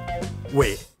that.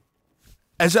 Wait.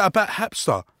 Is it a bit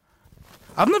hipster?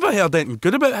 I've never heard anything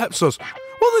good about hipsters.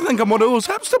 Well, they think I'm one of those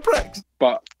hipster pricks.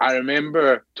 But I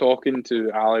remember talking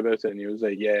to Ali about it, and he was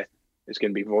like, yeah, it's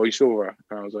going to be voiceover.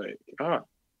 And I was like, oh,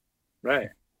 right.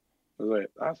 I was like,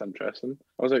 that's interesting.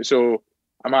 I was like, so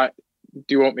do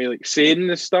you want me like saying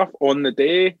this stuff on the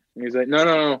day? And he's like,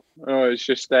 no, it's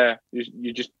just,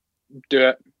 you just do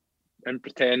it and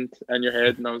pretend in your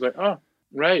head. And I was like, oh,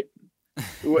 right.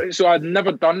 So I'd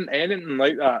never done anything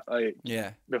like that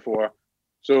before.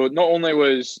 So not only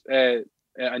was a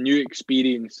new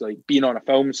experience, like being on a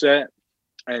film set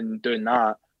and doing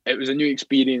that, it was a new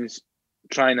experience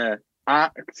trying to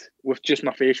act with just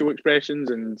my facial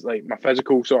expressions and like my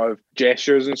physical sort of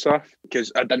gestures and stuff,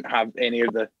 because I didn't have any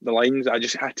of the lines. I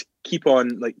just had to keep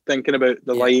on like thinking about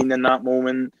the line in that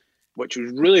moment, which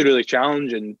was really, really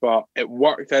challenging, but it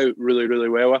worked out really, really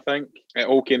well. I think it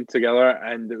all came together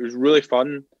and it was really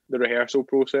fun, the rehearsal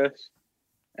process.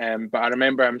 But I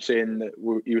remember him saying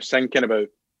that he was thinking about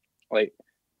like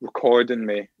recording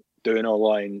me doing all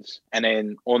lines, and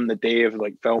then on the day of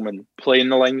like filming, playing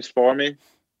the lines for me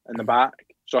in the back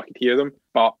so I could hear them.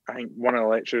 But I think one of the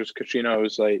lecturers, Katrina,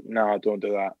 was like, "No, don't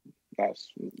do that.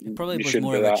 It probably was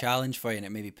more of a challenge for you, and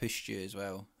it maybe pushed you as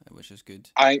well, which is good."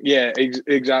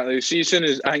 Exactly. See, as soon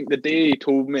as I think the day he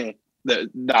told me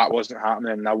that wasn't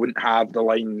happening, and I wouldn't have the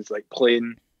lines like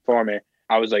playing for me,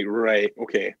 I was like, right,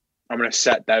 okay, I'm gonna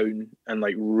sit down and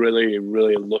like really,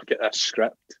 really look at this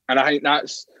script. And I think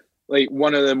that's like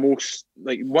one of the most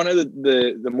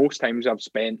times I've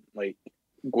spent like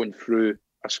going through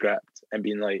a script and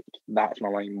being like, that's my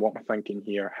line, what am I thinking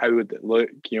here, how would it look,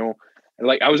 you know? And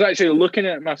like I was actually looking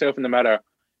at myself in the mirror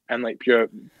and like pure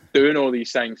doing all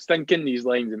these things, thinking these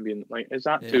lines and being like, is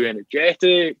that too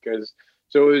energetic?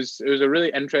 So it was a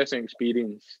really interesting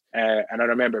experience, and I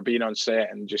remember being on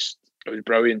set and just it was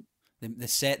brilliant. The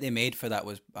set they made for that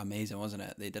was amazing, wasn't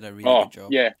it? They did a really good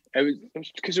job. Yeah, it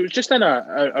was because it was just in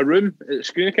a room at the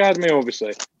Screen Academy,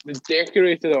 obviously. They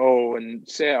decorated it all and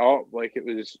set it up like it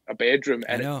was a bedroom,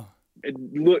 and it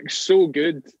looked so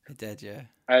good. It did, yeah.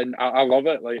 And I love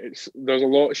it. Like there's a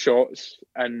lot of shots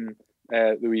in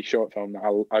the wee short film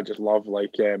that I just love.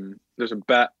 Like there's a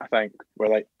bit I think where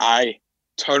like I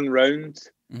turn round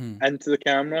into the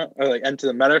camera or like into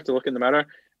the mirror to look in the mirror.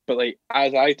 But like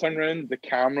as I turn around, the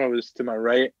camera was to my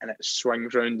right and it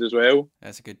swings round as well.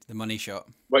 That's the money shot.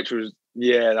 Which was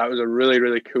that was a really,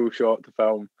 really cool shot to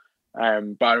film.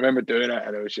 But I remember doing it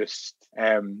and it was just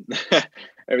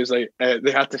it was like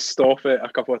they had to stop it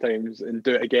a couple of times and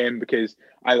do it again because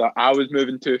either I was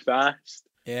moving too fast,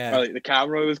 or like the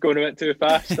camera was going a bit too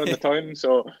fast on the time.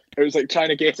 So it was like trying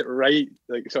to get it right,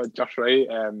 like sort of just right.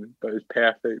 But it was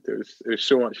perfect. It was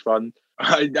so much fun.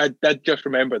 I did just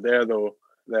remember there though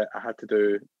that I had to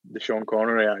do the Sean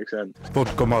Connery accent.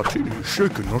 Vodka martini,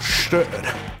 shaken or stirred.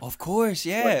 Of course,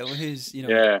 who's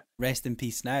rest in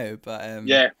peace now. But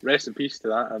rest in peace to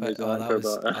that. I'm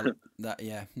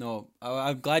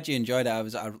glad you enjoyed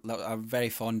it. I'm very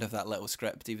fond of that little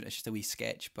script, even if it's just a wee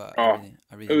sketch. But I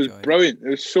really it was enjoyed brilliant. It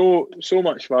was so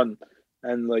much fun,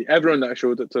 and like everyone that I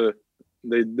showed it to,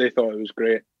 they thought it was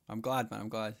great. I'm glad, man. I'm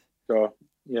glad. So.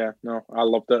 Yeah, no, I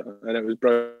loved it, and it was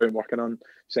brilliant working on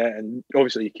set. And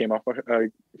obviously, you came up a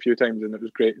few times, and it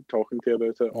was great talking to you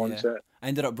about it on set. I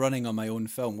ended up running on my own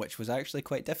film, which was actually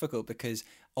quite difficult because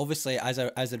obviously, as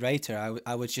a writer,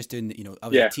 I was just doing,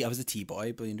 I was a tea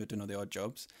boy, but doing all the odd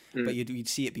jobs. But you'd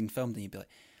see it being filmed, and you'd be like,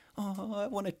 oh, I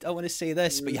want to say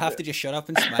this, but you have to just shut up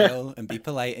and smile and be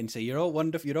polite and say you're all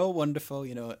wonderful,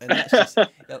 and that's just a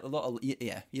lot of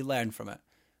you learn from it.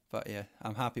 But yeah,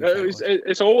 I'm happy with it.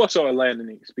 It's all a sort of learning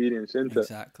experience, isn't it?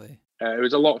 Exactly. It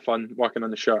was a lot of fun working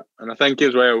on the shot. And I think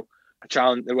as well,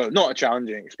 not a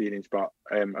challenging experience, but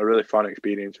a really fun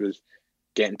experience was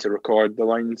getting to record the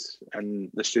lines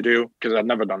in the studio, because I'd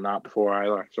never done that before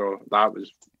either. So that was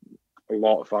a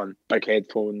lot of fun. Big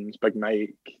headphones, big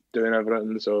mic, doing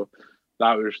everything. So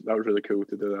that was really cool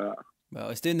to do that. Well,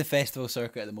 it's doing the festival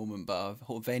circuit at the moment, but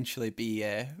I'll eventually be,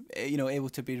 able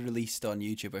to be released on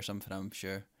YouTube or something, I'm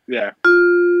sure. Yeah.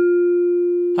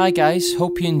 Hi guys,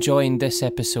 hope you're enjoying this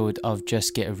episode of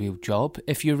Just Get a Real Job.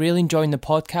 If you're really enjoying the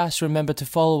podcast, remember to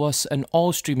follow us on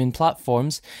all streaming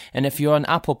platforms. And if you're on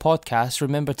Apple Podcasts,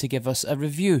 remember to give us a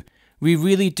review. We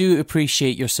really do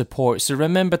appreciate your support, so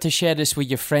remember to share this with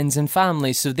your friends and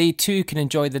family so they too can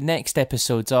enjoy the next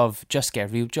episodes of Just Get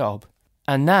a Real Job.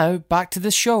 And now, back to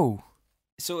the show.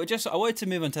 So I wanted to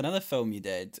move on to another film you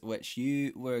did, which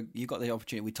you got the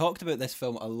opportunity. We talked about this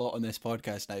film a lot on this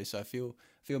podcast now, so I feel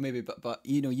maybe, but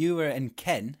you were in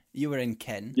Kin.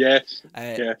 Yes.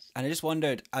 Yes. And I just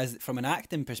wondered, as from an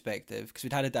acting perspective, because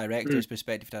we'd had a director's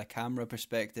perspective, we'd had a camera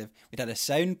perspective, we'd had a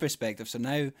sound perspective. So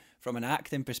now, from an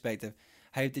acting perspective,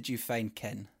 how did you find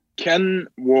Kin? Kin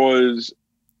was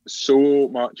so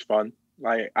much fun.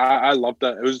 Like I loved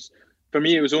it. It was, for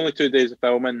me, it was only 2 days of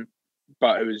filming,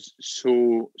 but it was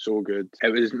so good.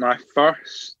 It was my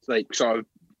first like sort of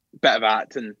bit of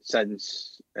acting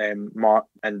since Mark,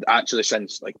 and actually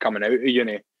since like coming out of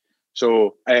uni.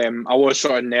 So I was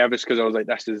sort of nervous because I was like,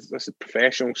 this is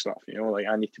professional stuff, like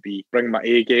I need to be bringing my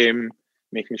A game,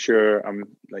 making sure I'm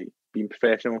like being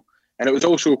professional. And it was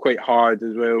also quite hard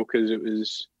as well because it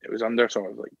was under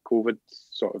sort of like COVID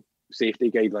sort of safety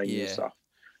guidelines and stuff.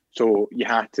 So you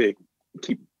had to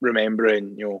keep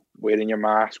remembering, wearing your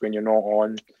mask when you're not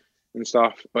on and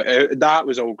stuff. But that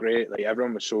was all great. Like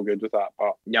everyone was so good with that.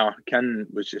 But yeah, Kin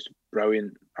was just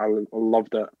brilliant. I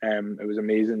loved it. It was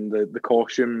amazing. The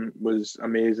costume was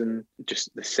amazing.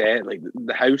 Just the set, like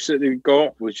the house that they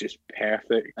got was just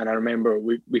perfect. And I remember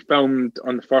we filmed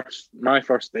on my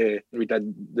first day. We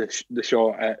did the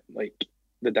shot at like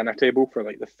the dinner table for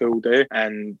like the full day,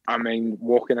 and I mean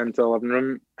walking into the living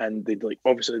room and they'd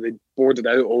boarded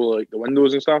out all like the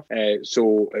windows and stuff,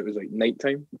 so it was like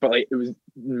nighttime, but like it was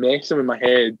messing with my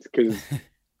head because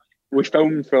we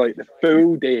filmed for like the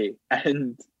full day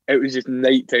and it was just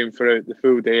nighttime throughout the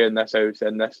full day in this house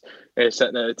and this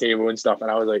sitting at the table and stuff,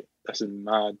 and I was like, this is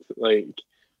mad. Like,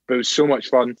 but it was so much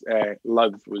fun.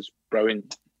 Liv was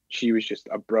brilliant. She was just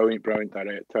a brilliant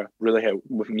director. Really helped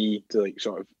with me to like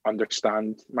sort of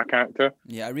understand my character.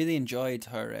 Yeah, I really enjoyed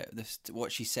her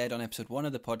what she said on episode 1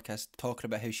 of the podcast, talking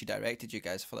about how she directed you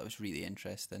guys. I thought that was really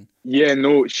interesting. Yeah,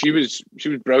 no, she was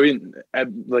brilliant.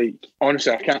 Like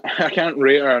honestly, I can't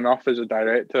rate her enough as a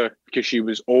director because she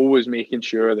was always making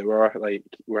sure that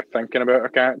we're thinking about our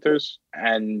characters,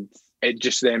 and it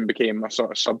just then became a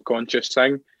sort of subconscious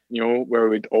thing. Where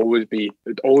we'd always be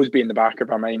in the back of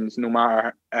our minds, no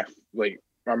matter if like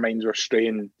our minds were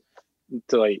straying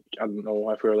to like, I don't know,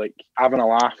 if we were like having a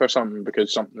laugh or something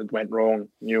because something had went wrong.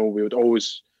 She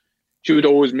would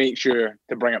always make sure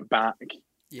to bring it back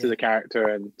to the character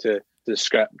and to the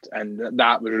script, and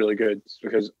that was really good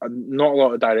because not a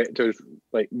lot of directors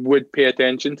like would pay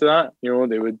attention to that.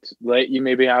 They would let you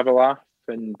maybe have a laugh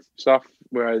and stuff,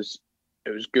 whereas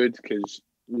it was good because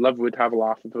Liv would have a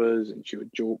laugh with us and she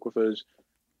would joke with us,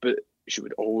 but she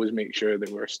would always make sure that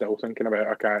we're still thinking about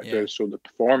our characters, so the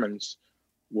performance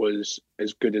was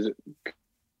as good as it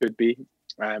could be.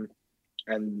 And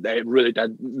it really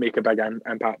did make a big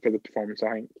impact for the performance,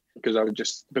 I think, because I would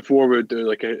just, before we would do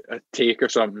like a take or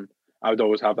something, I would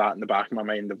always have that in the back of my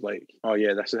mind of like, oh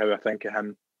yeah, this is how I think of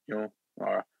him,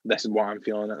 or this is what I'm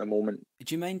feeling at the moment.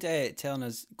 Do you mind telling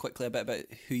us quickly a bit about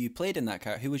who you played in that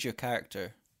character? Who was your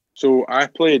character? So I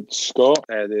played Scott,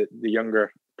 the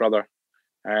younger brother,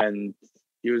 and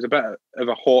he was a bit of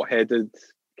a hot-headed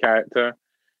character,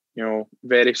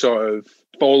 very sort of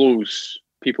follows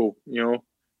people,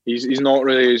 He's not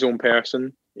really his own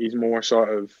person. He's more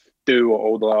sort of do what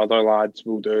all the other lads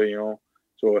will do,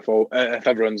 So if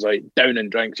everyone's like down in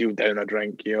drinks, he'll down a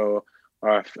drink, or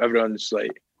if everyone's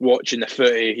like watching the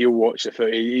footy, he'll watch the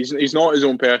footy. He's not his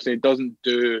own person. He doesn't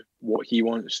do what he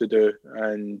wants to do,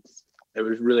 and it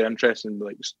was really interesting,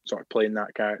 like sort of playing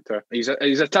that character. He's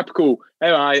a typical,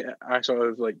 how I sort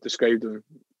of like described him,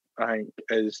 I think,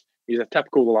 is he's a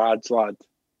typical lad's lad.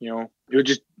 He would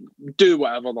just do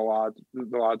whatever the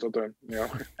lads are doing,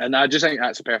 And I just think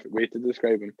that's the perfect way to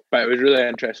describe him. But it was really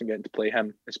interesting getting to play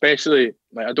him, especially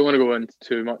like I don't want to go into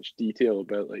too much detail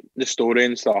about like the story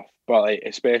and stuff, but like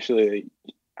especially like,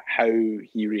 how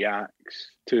he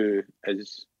reacts to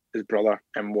his brother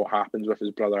and what happens with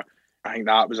his brother. I think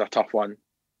that was a tough one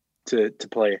to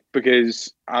play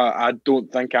because I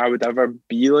don't think I would ever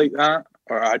be like that,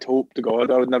 or I'd hope to God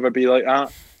I would never be like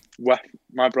that with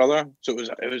my brother. So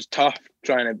it was tough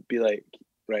trying to be like,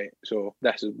 right, so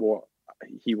this is what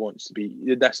he wants to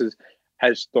be. This is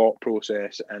his thought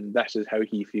process and this is how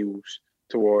he feels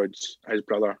towards his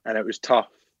brother. And it was tough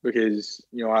because,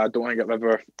 I don't think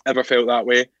I've ever felt that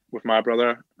way with my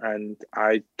brother, and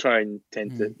I try and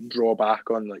tend to draw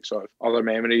back on like sort of other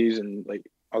memories and like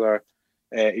other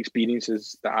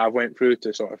experiences that I've went through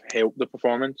to sort of help the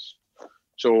performance.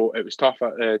 So it was tough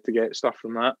to get stuff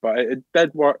from that, but it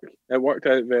did work. It worked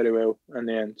out very well in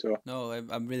the end. So no,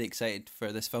 I'm really excited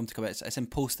for this film to come out. It's in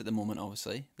post at the moment,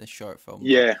 obviously, this short film.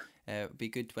 Yeah, It'll be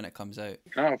good when it comes out.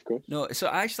 Ah, of course. No, so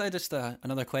actually, just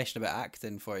another question about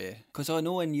acting for you, because I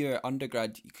know in your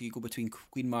undergrad you go between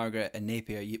Queen Margaret and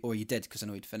Napier, or you did, because I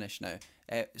know you'd finished now.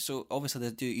 So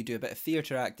obviously you do a bit of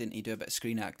theatre acting, you do a bit of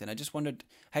screen acting. I just wondered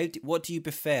what do you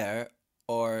prefer,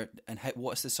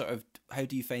 what's the sort of, how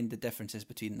do you find the differences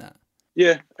between that?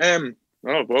 Yeah. Oh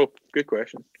well, good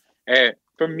question.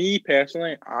 For me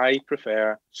personally, I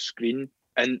prefer screen.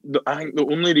 And I think the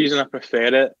only reason I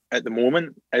prefer it at the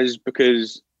moment is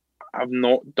because I've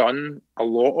not done a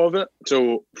lot of it.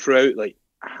 So throughout like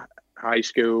high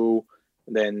school,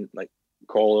 and then like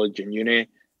college and uni,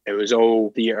 it was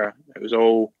all theatre. It was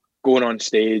all going on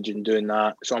stage and doing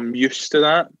that. So I'm used to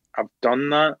that. I've done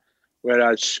that.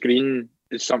 Whereas screen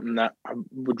is something that I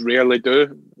would rarely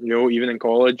do. Even in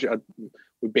college,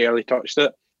 we barely touched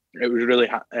it. It was really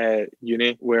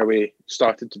uni where we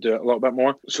started to do it a little bit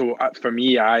more. So for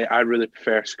me, I really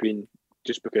prefer screen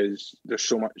just because there's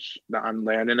so much that I'm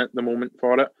learning at the moment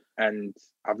for it, and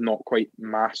I've not quite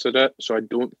mastered it. So I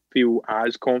don't feel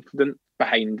as confident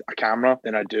behind a camera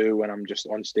than I do when I'm just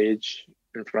on stage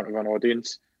in front of an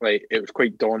audience. Like, it was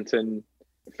quite daunting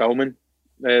filming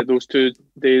those 2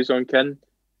 days on Kin,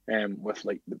 with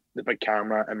like the big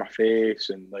camera in my face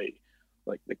and like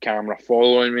the camera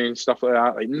following me and stuff like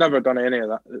that. Like, never done any of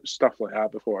that stuff like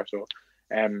that before. So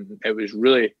it was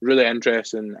really, really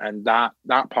interesting, and that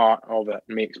part of it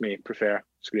makes me prefer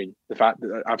screen. The fact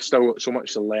that I've still got so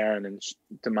much to learn and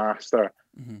to master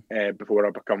before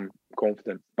I become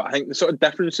confident. But I think the sort of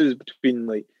differences between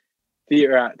like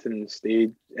theatre acting,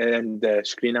 stage and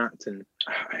screen acting,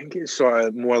 I think it's sort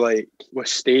of more like with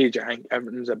stage, I think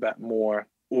everything's a bit more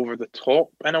over the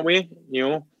top in a way,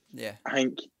 Yeah. I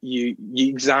think you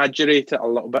exaggerate it a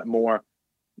little bit more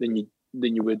than you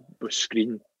would with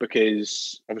screen,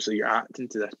 because obviously you're acting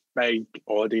to this big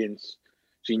audience,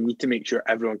 so you need to make sure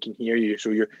everyone can hear you. So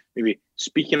you're maybe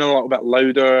speaking a little bit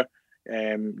louder,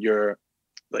 you're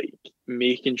like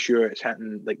making sure it's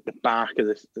hitting like the back of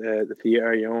the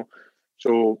theatre,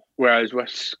 So whereas with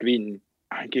screen,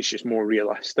 I think it's just more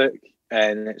realistic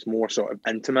and it's more sort of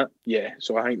intimate. Yeah,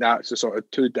 so I think that's the sort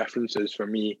of two differences for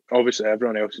me. Obviously,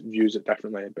 everyone else views it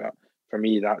differently, but for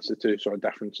me, that's the two sort of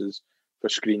differences for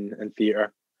screen and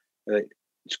theatre. Like,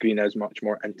 screen is much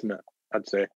more intimate, I'd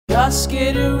say. Just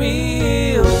get a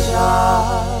real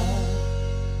job.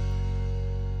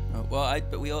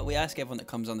 Well, we ask everyone that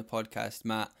comes on the podcast,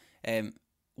 Matt,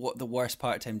 what the worst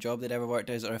part-time job they'd ever worked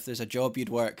is, or if there's a job you'd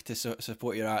work to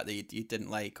support your art that you didn't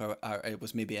like, or it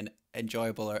was maybe an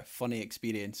enjoyable or funny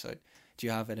experience. Or do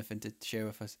you have anything to share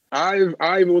with us? I've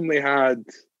only had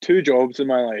 2 jobs in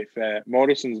my life,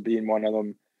 Morrison's being one of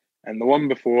them, and the one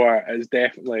before is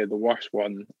definitely the worst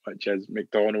one, which is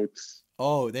McDonald's.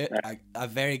 Oh, a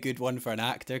very good one for an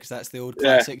actor, because that's the old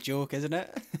classic joke, isn't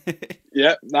it?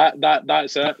 Yeah,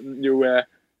 that's it. You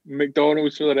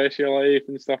McDonald's for the rest of your life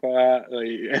and stuff like that.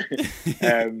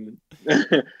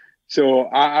 Like, so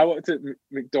I worked at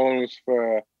McDonald's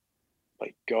for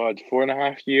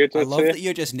 4.5 years. I love that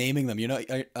you're just naming them. You're not.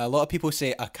 A lot of people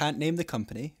say I can't name the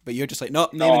company, but you're just like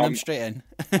naming them straight in.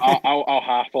 I'll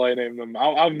happily name them.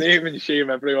 I'll name and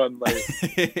shame everyone.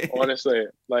 Like, honestly,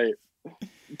 like,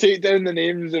 take down the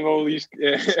names of all these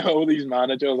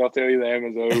managers. I'll tell you them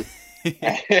as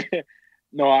well.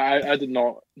 No, I did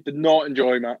not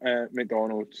enjoy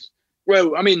McDonald's.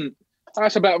 Well, I mean,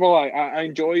 that's a bit of a lie. I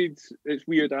enjoyed. It's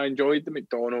weird. I enjoyed the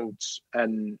McDonald's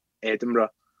in Edinburgh.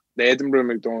 The Edinburgh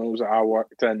McDonald's that I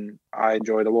worked in, I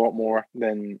enjoyed a lot more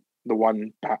than the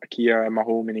one back here in my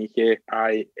home in EK.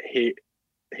 I hated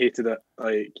it.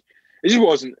 Like, it just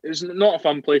wasn't. It's not a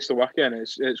fun place to work in.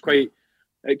 It's quite.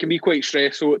 It can be quite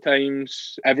stressful at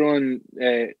times. Everyone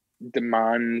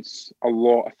demands a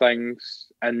lot of things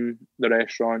in the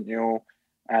restaurant,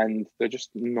 and they're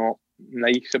just not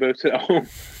nice about it all.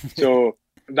 So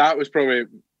that was probably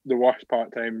the worst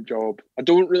part-time job. I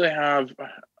don't really have.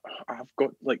 I've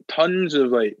got like tons of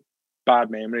like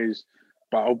bad memories,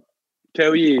 but I'll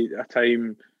tell you a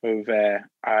time of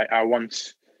I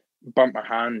once burnt my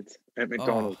hand at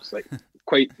McDonald's, like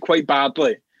quite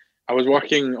badly. I was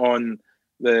working on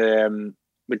the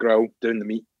grill doing the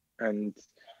meat, and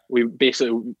we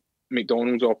basically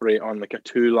McDonald's operate on like a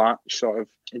 2-latch sort of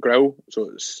grill,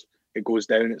 so it goes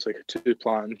down. It's like a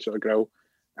 2-platen sort of grill,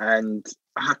 and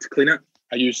I had to clean it.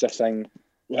 I used this thing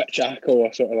which I call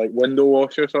a sort of like window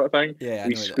washer sort of thing. Yeah,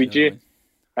 we squeegee.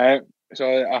 So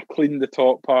I cleaned the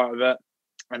top part of it,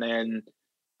 and then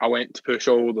I went to push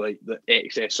all the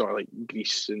excess sort of like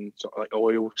grease and sort of like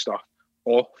oil stuff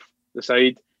off the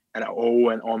side, and it all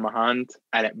went on my hand,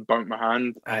 and it burnt my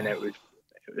hand, and it was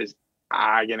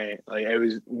agony. Like, it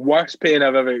was worst pain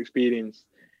I've ever experienced,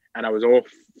 and I was off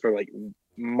for like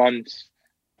months,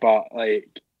 but like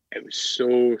it was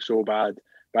so bad.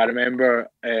 But I remember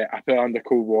I fell under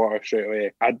cold water straight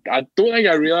away. I don't think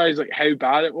I realised like how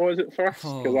bad it was at first,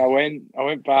 because I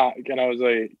went back and I was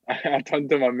like, I turned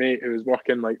to my mate who was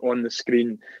working like on the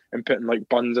screen and putting like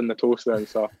buns in the toaster and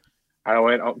stuff. And I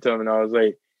went up to him and I was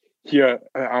like, here,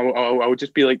 I'll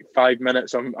just be like 5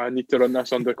 minutes. I need to run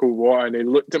this under cold water. And he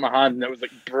looked at my hand and it was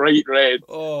like bright red.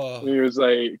 And he was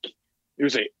like,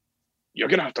 you're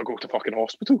gonna have to go to fucking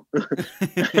hospital.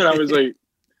 And I was like,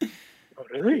 oh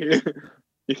really?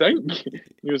 You think?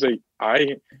 He was like,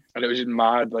 aye. And it was just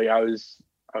mad. Like it was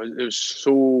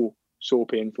so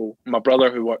painful. My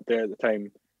brother, who worked there at the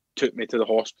time, took me to the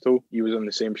hospital. He was on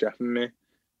the same shift with me,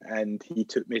 and he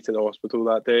took me to the hospital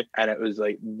that day, and it was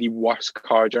like the worst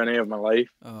car journey of my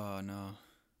life. Oh no.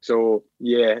 So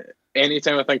yeah,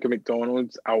 anytime I think of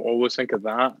McDonald's, I'll always think of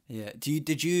that. Yeah. Did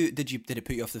it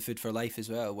put you off the food for life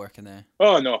as well, working there?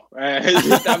 Oh no.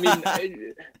 I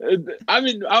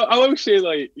mean, I will say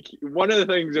like one of the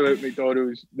things about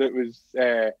McDonald's that was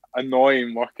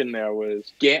annoying working there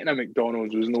was getting a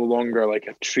McDonald's was no longer like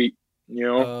a treat. You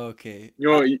know. Oh, okay. You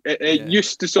know, it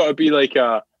used to sort of be like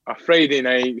a Friday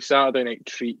night, Saturday night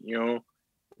treat. You know,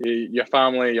 your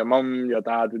family, your mum, your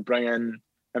dad would bring in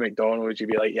a McDonald's. You'd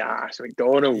be like, yeah, it's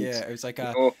McDonald's. Yeah, it was like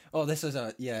I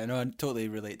totally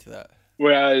relate to that.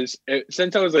 Whereas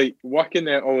since I was like working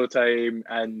there all the time,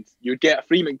 and you'd get a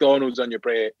free McDonald's on your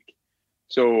break,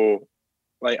 so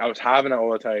like I was having it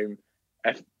all the time.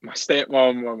 If my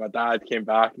stepmom or my dad came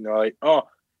back and they're like, oh,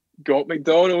 got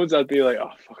McDonald's, I'd be like,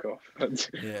 oh, fuck off.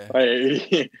 Yeah.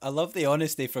 Like, I love the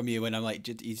honesty from you when I'm like,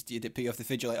 did it put you off the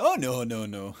food? You're like, oh,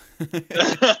 no.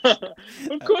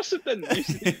 Of course it didn't.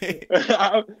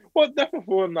 What different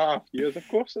 4.5 years? Of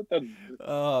course it didn't.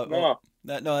 Oh, well,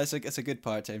 it's a good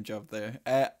part-time job there.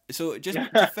 So just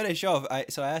to finish off, I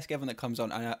ask everyone that comes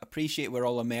on, and I appreciate we're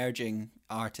all emerging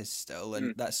artists still,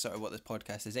 and that's sort of what this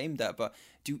podcast is aimed at, but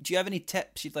do you have any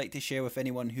tips you'd like to share with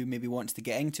anyone who maybe wants to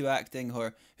get into acting,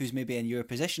 or who's maybe in your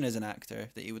position as an actor,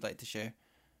 that you would like to share?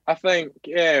 I think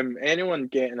anyone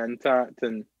getting into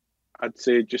acting, I'd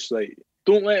say just like,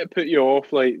 don't let it put you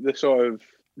off, like the sort of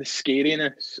the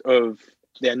scariness of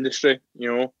the industry,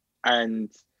 you know,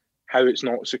 and how it's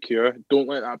not secure. Don't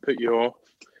let that put you off.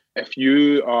 If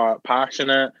you are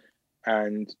passionate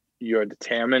and you're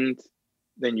determined,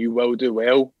 then you will do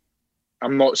well.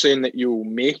 I'm not saying that you'll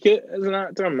make it as an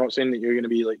actor. I'm not saying that you're going to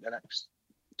be like the next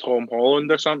Tom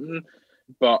Holland or something,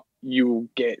 but you'll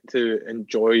get to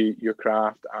enjoy your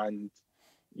craft and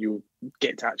you'll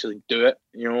get to actually do it,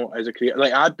 you know, as a creator.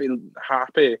 Like, I'd be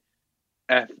happy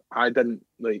if I didn't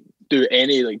like do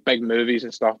any like big movies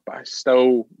and stuff, but I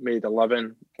still made a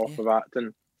living off of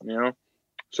acting, you know.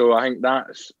 So I think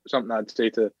that's something I'd say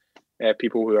to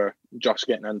people who are just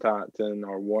getting into acting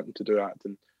or wanting to do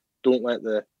acting. Don't let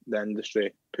the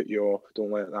industry put you off.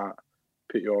 Don't let that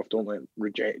put you off. Don't let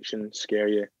rejection scare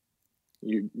you.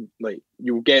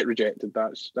 You'll get rejected.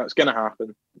 That's gonna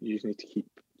happen. You just need to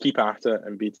keep at it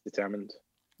and be determined.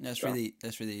 That's really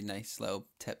nice little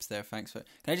tips there. Thanks for it.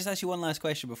 Can I just ask you one last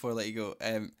question before I let you go?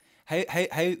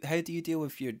 How do you deal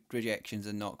with your rejections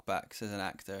and knockbacks as an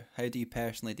actor? How do you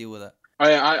personally deal with it?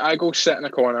 I go sit in a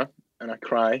corner and I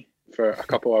cry for a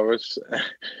couple hours.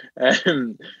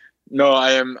 No,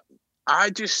 I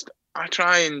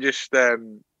try and just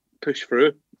push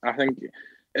through. I think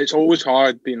it's always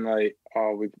hard being like,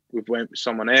 oh, we've went with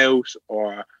someone else,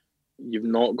 or you've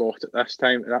not got it this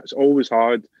time. That's always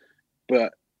hard.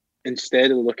 But instead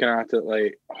of looking at it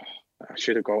like, oh, I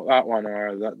should have got that one,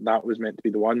 or that was meant to be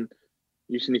the one,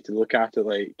 you just need to look at it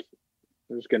like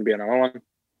there's going to be another one.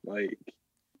 Like,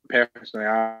 personally,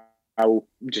 I will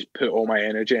just put all my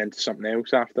energy into something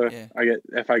else after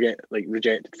if I get like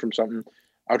rejected from something.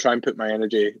 I'll try and put my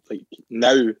energy, like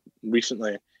now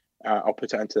recently, I'll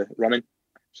put it into running.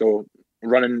 So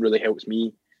running really helps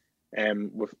me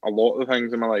with a lot of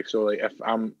things in my life. So like if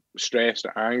I'm stressed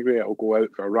or angry, I'll go out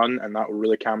for a run and that will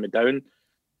really calm me down.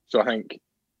 So I think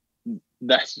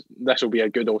this will be a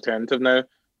good alternative now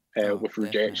with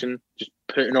rejection. Just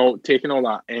taking all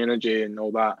that energy and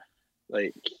all that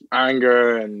like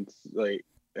anger and like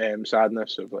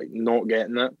sadness of like not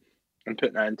getting it and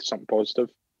putting it into something positive.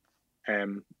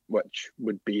 Which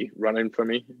would be running for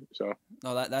me. So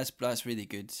no, that's really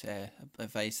good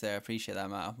advice there. I appreciate that,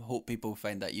 Matt. I hope people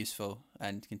find that useful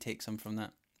and can take some from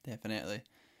that. Definitely.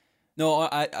 No,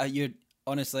 you're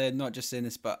honestly, I'm not just saying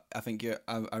this, but I think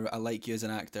I like you as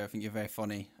an actor. I think you're very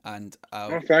funny, and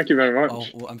thank you very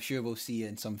much. I'm sure we'll see you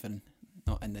in something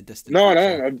not in the distance. No,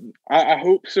 I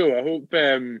hope so. I hope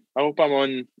I'm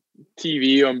on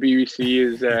TV on BBC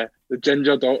is the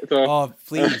Ginger Doctor. Oh,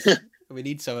 please. We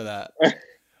need some of that.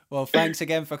 Well, thanks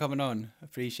again for coming on.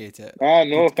 Appreciate it. Oh,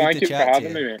 no, Good thank to you for chat to having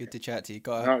you. me, mate. Good to chat to you.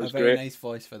 Got That a was very great. nice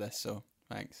voice for this, so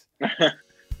thanks.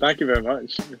 Thank you very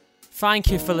much.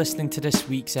 Thank you for listening to this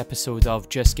week's episode of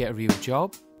Just Get a Real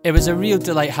Job. It was a real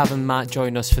delight having Matt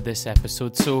join us for this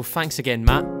episode, so thanks again,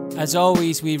 Matt. As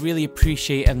always, we really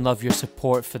appreciate and love your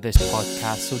support for this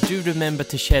podcast, so do remember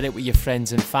to share it with your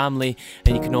friends and family,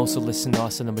 and you can also listen to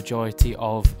us on a majority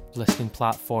of listening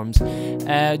platforms.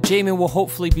 Jamie will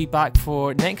hopefully be back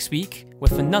for next week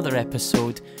with another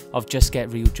episode of Just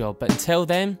Get Real Job, but until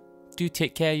then, do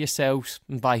take care of yourselves,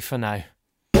 and bye for now.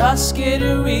 Just get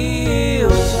a real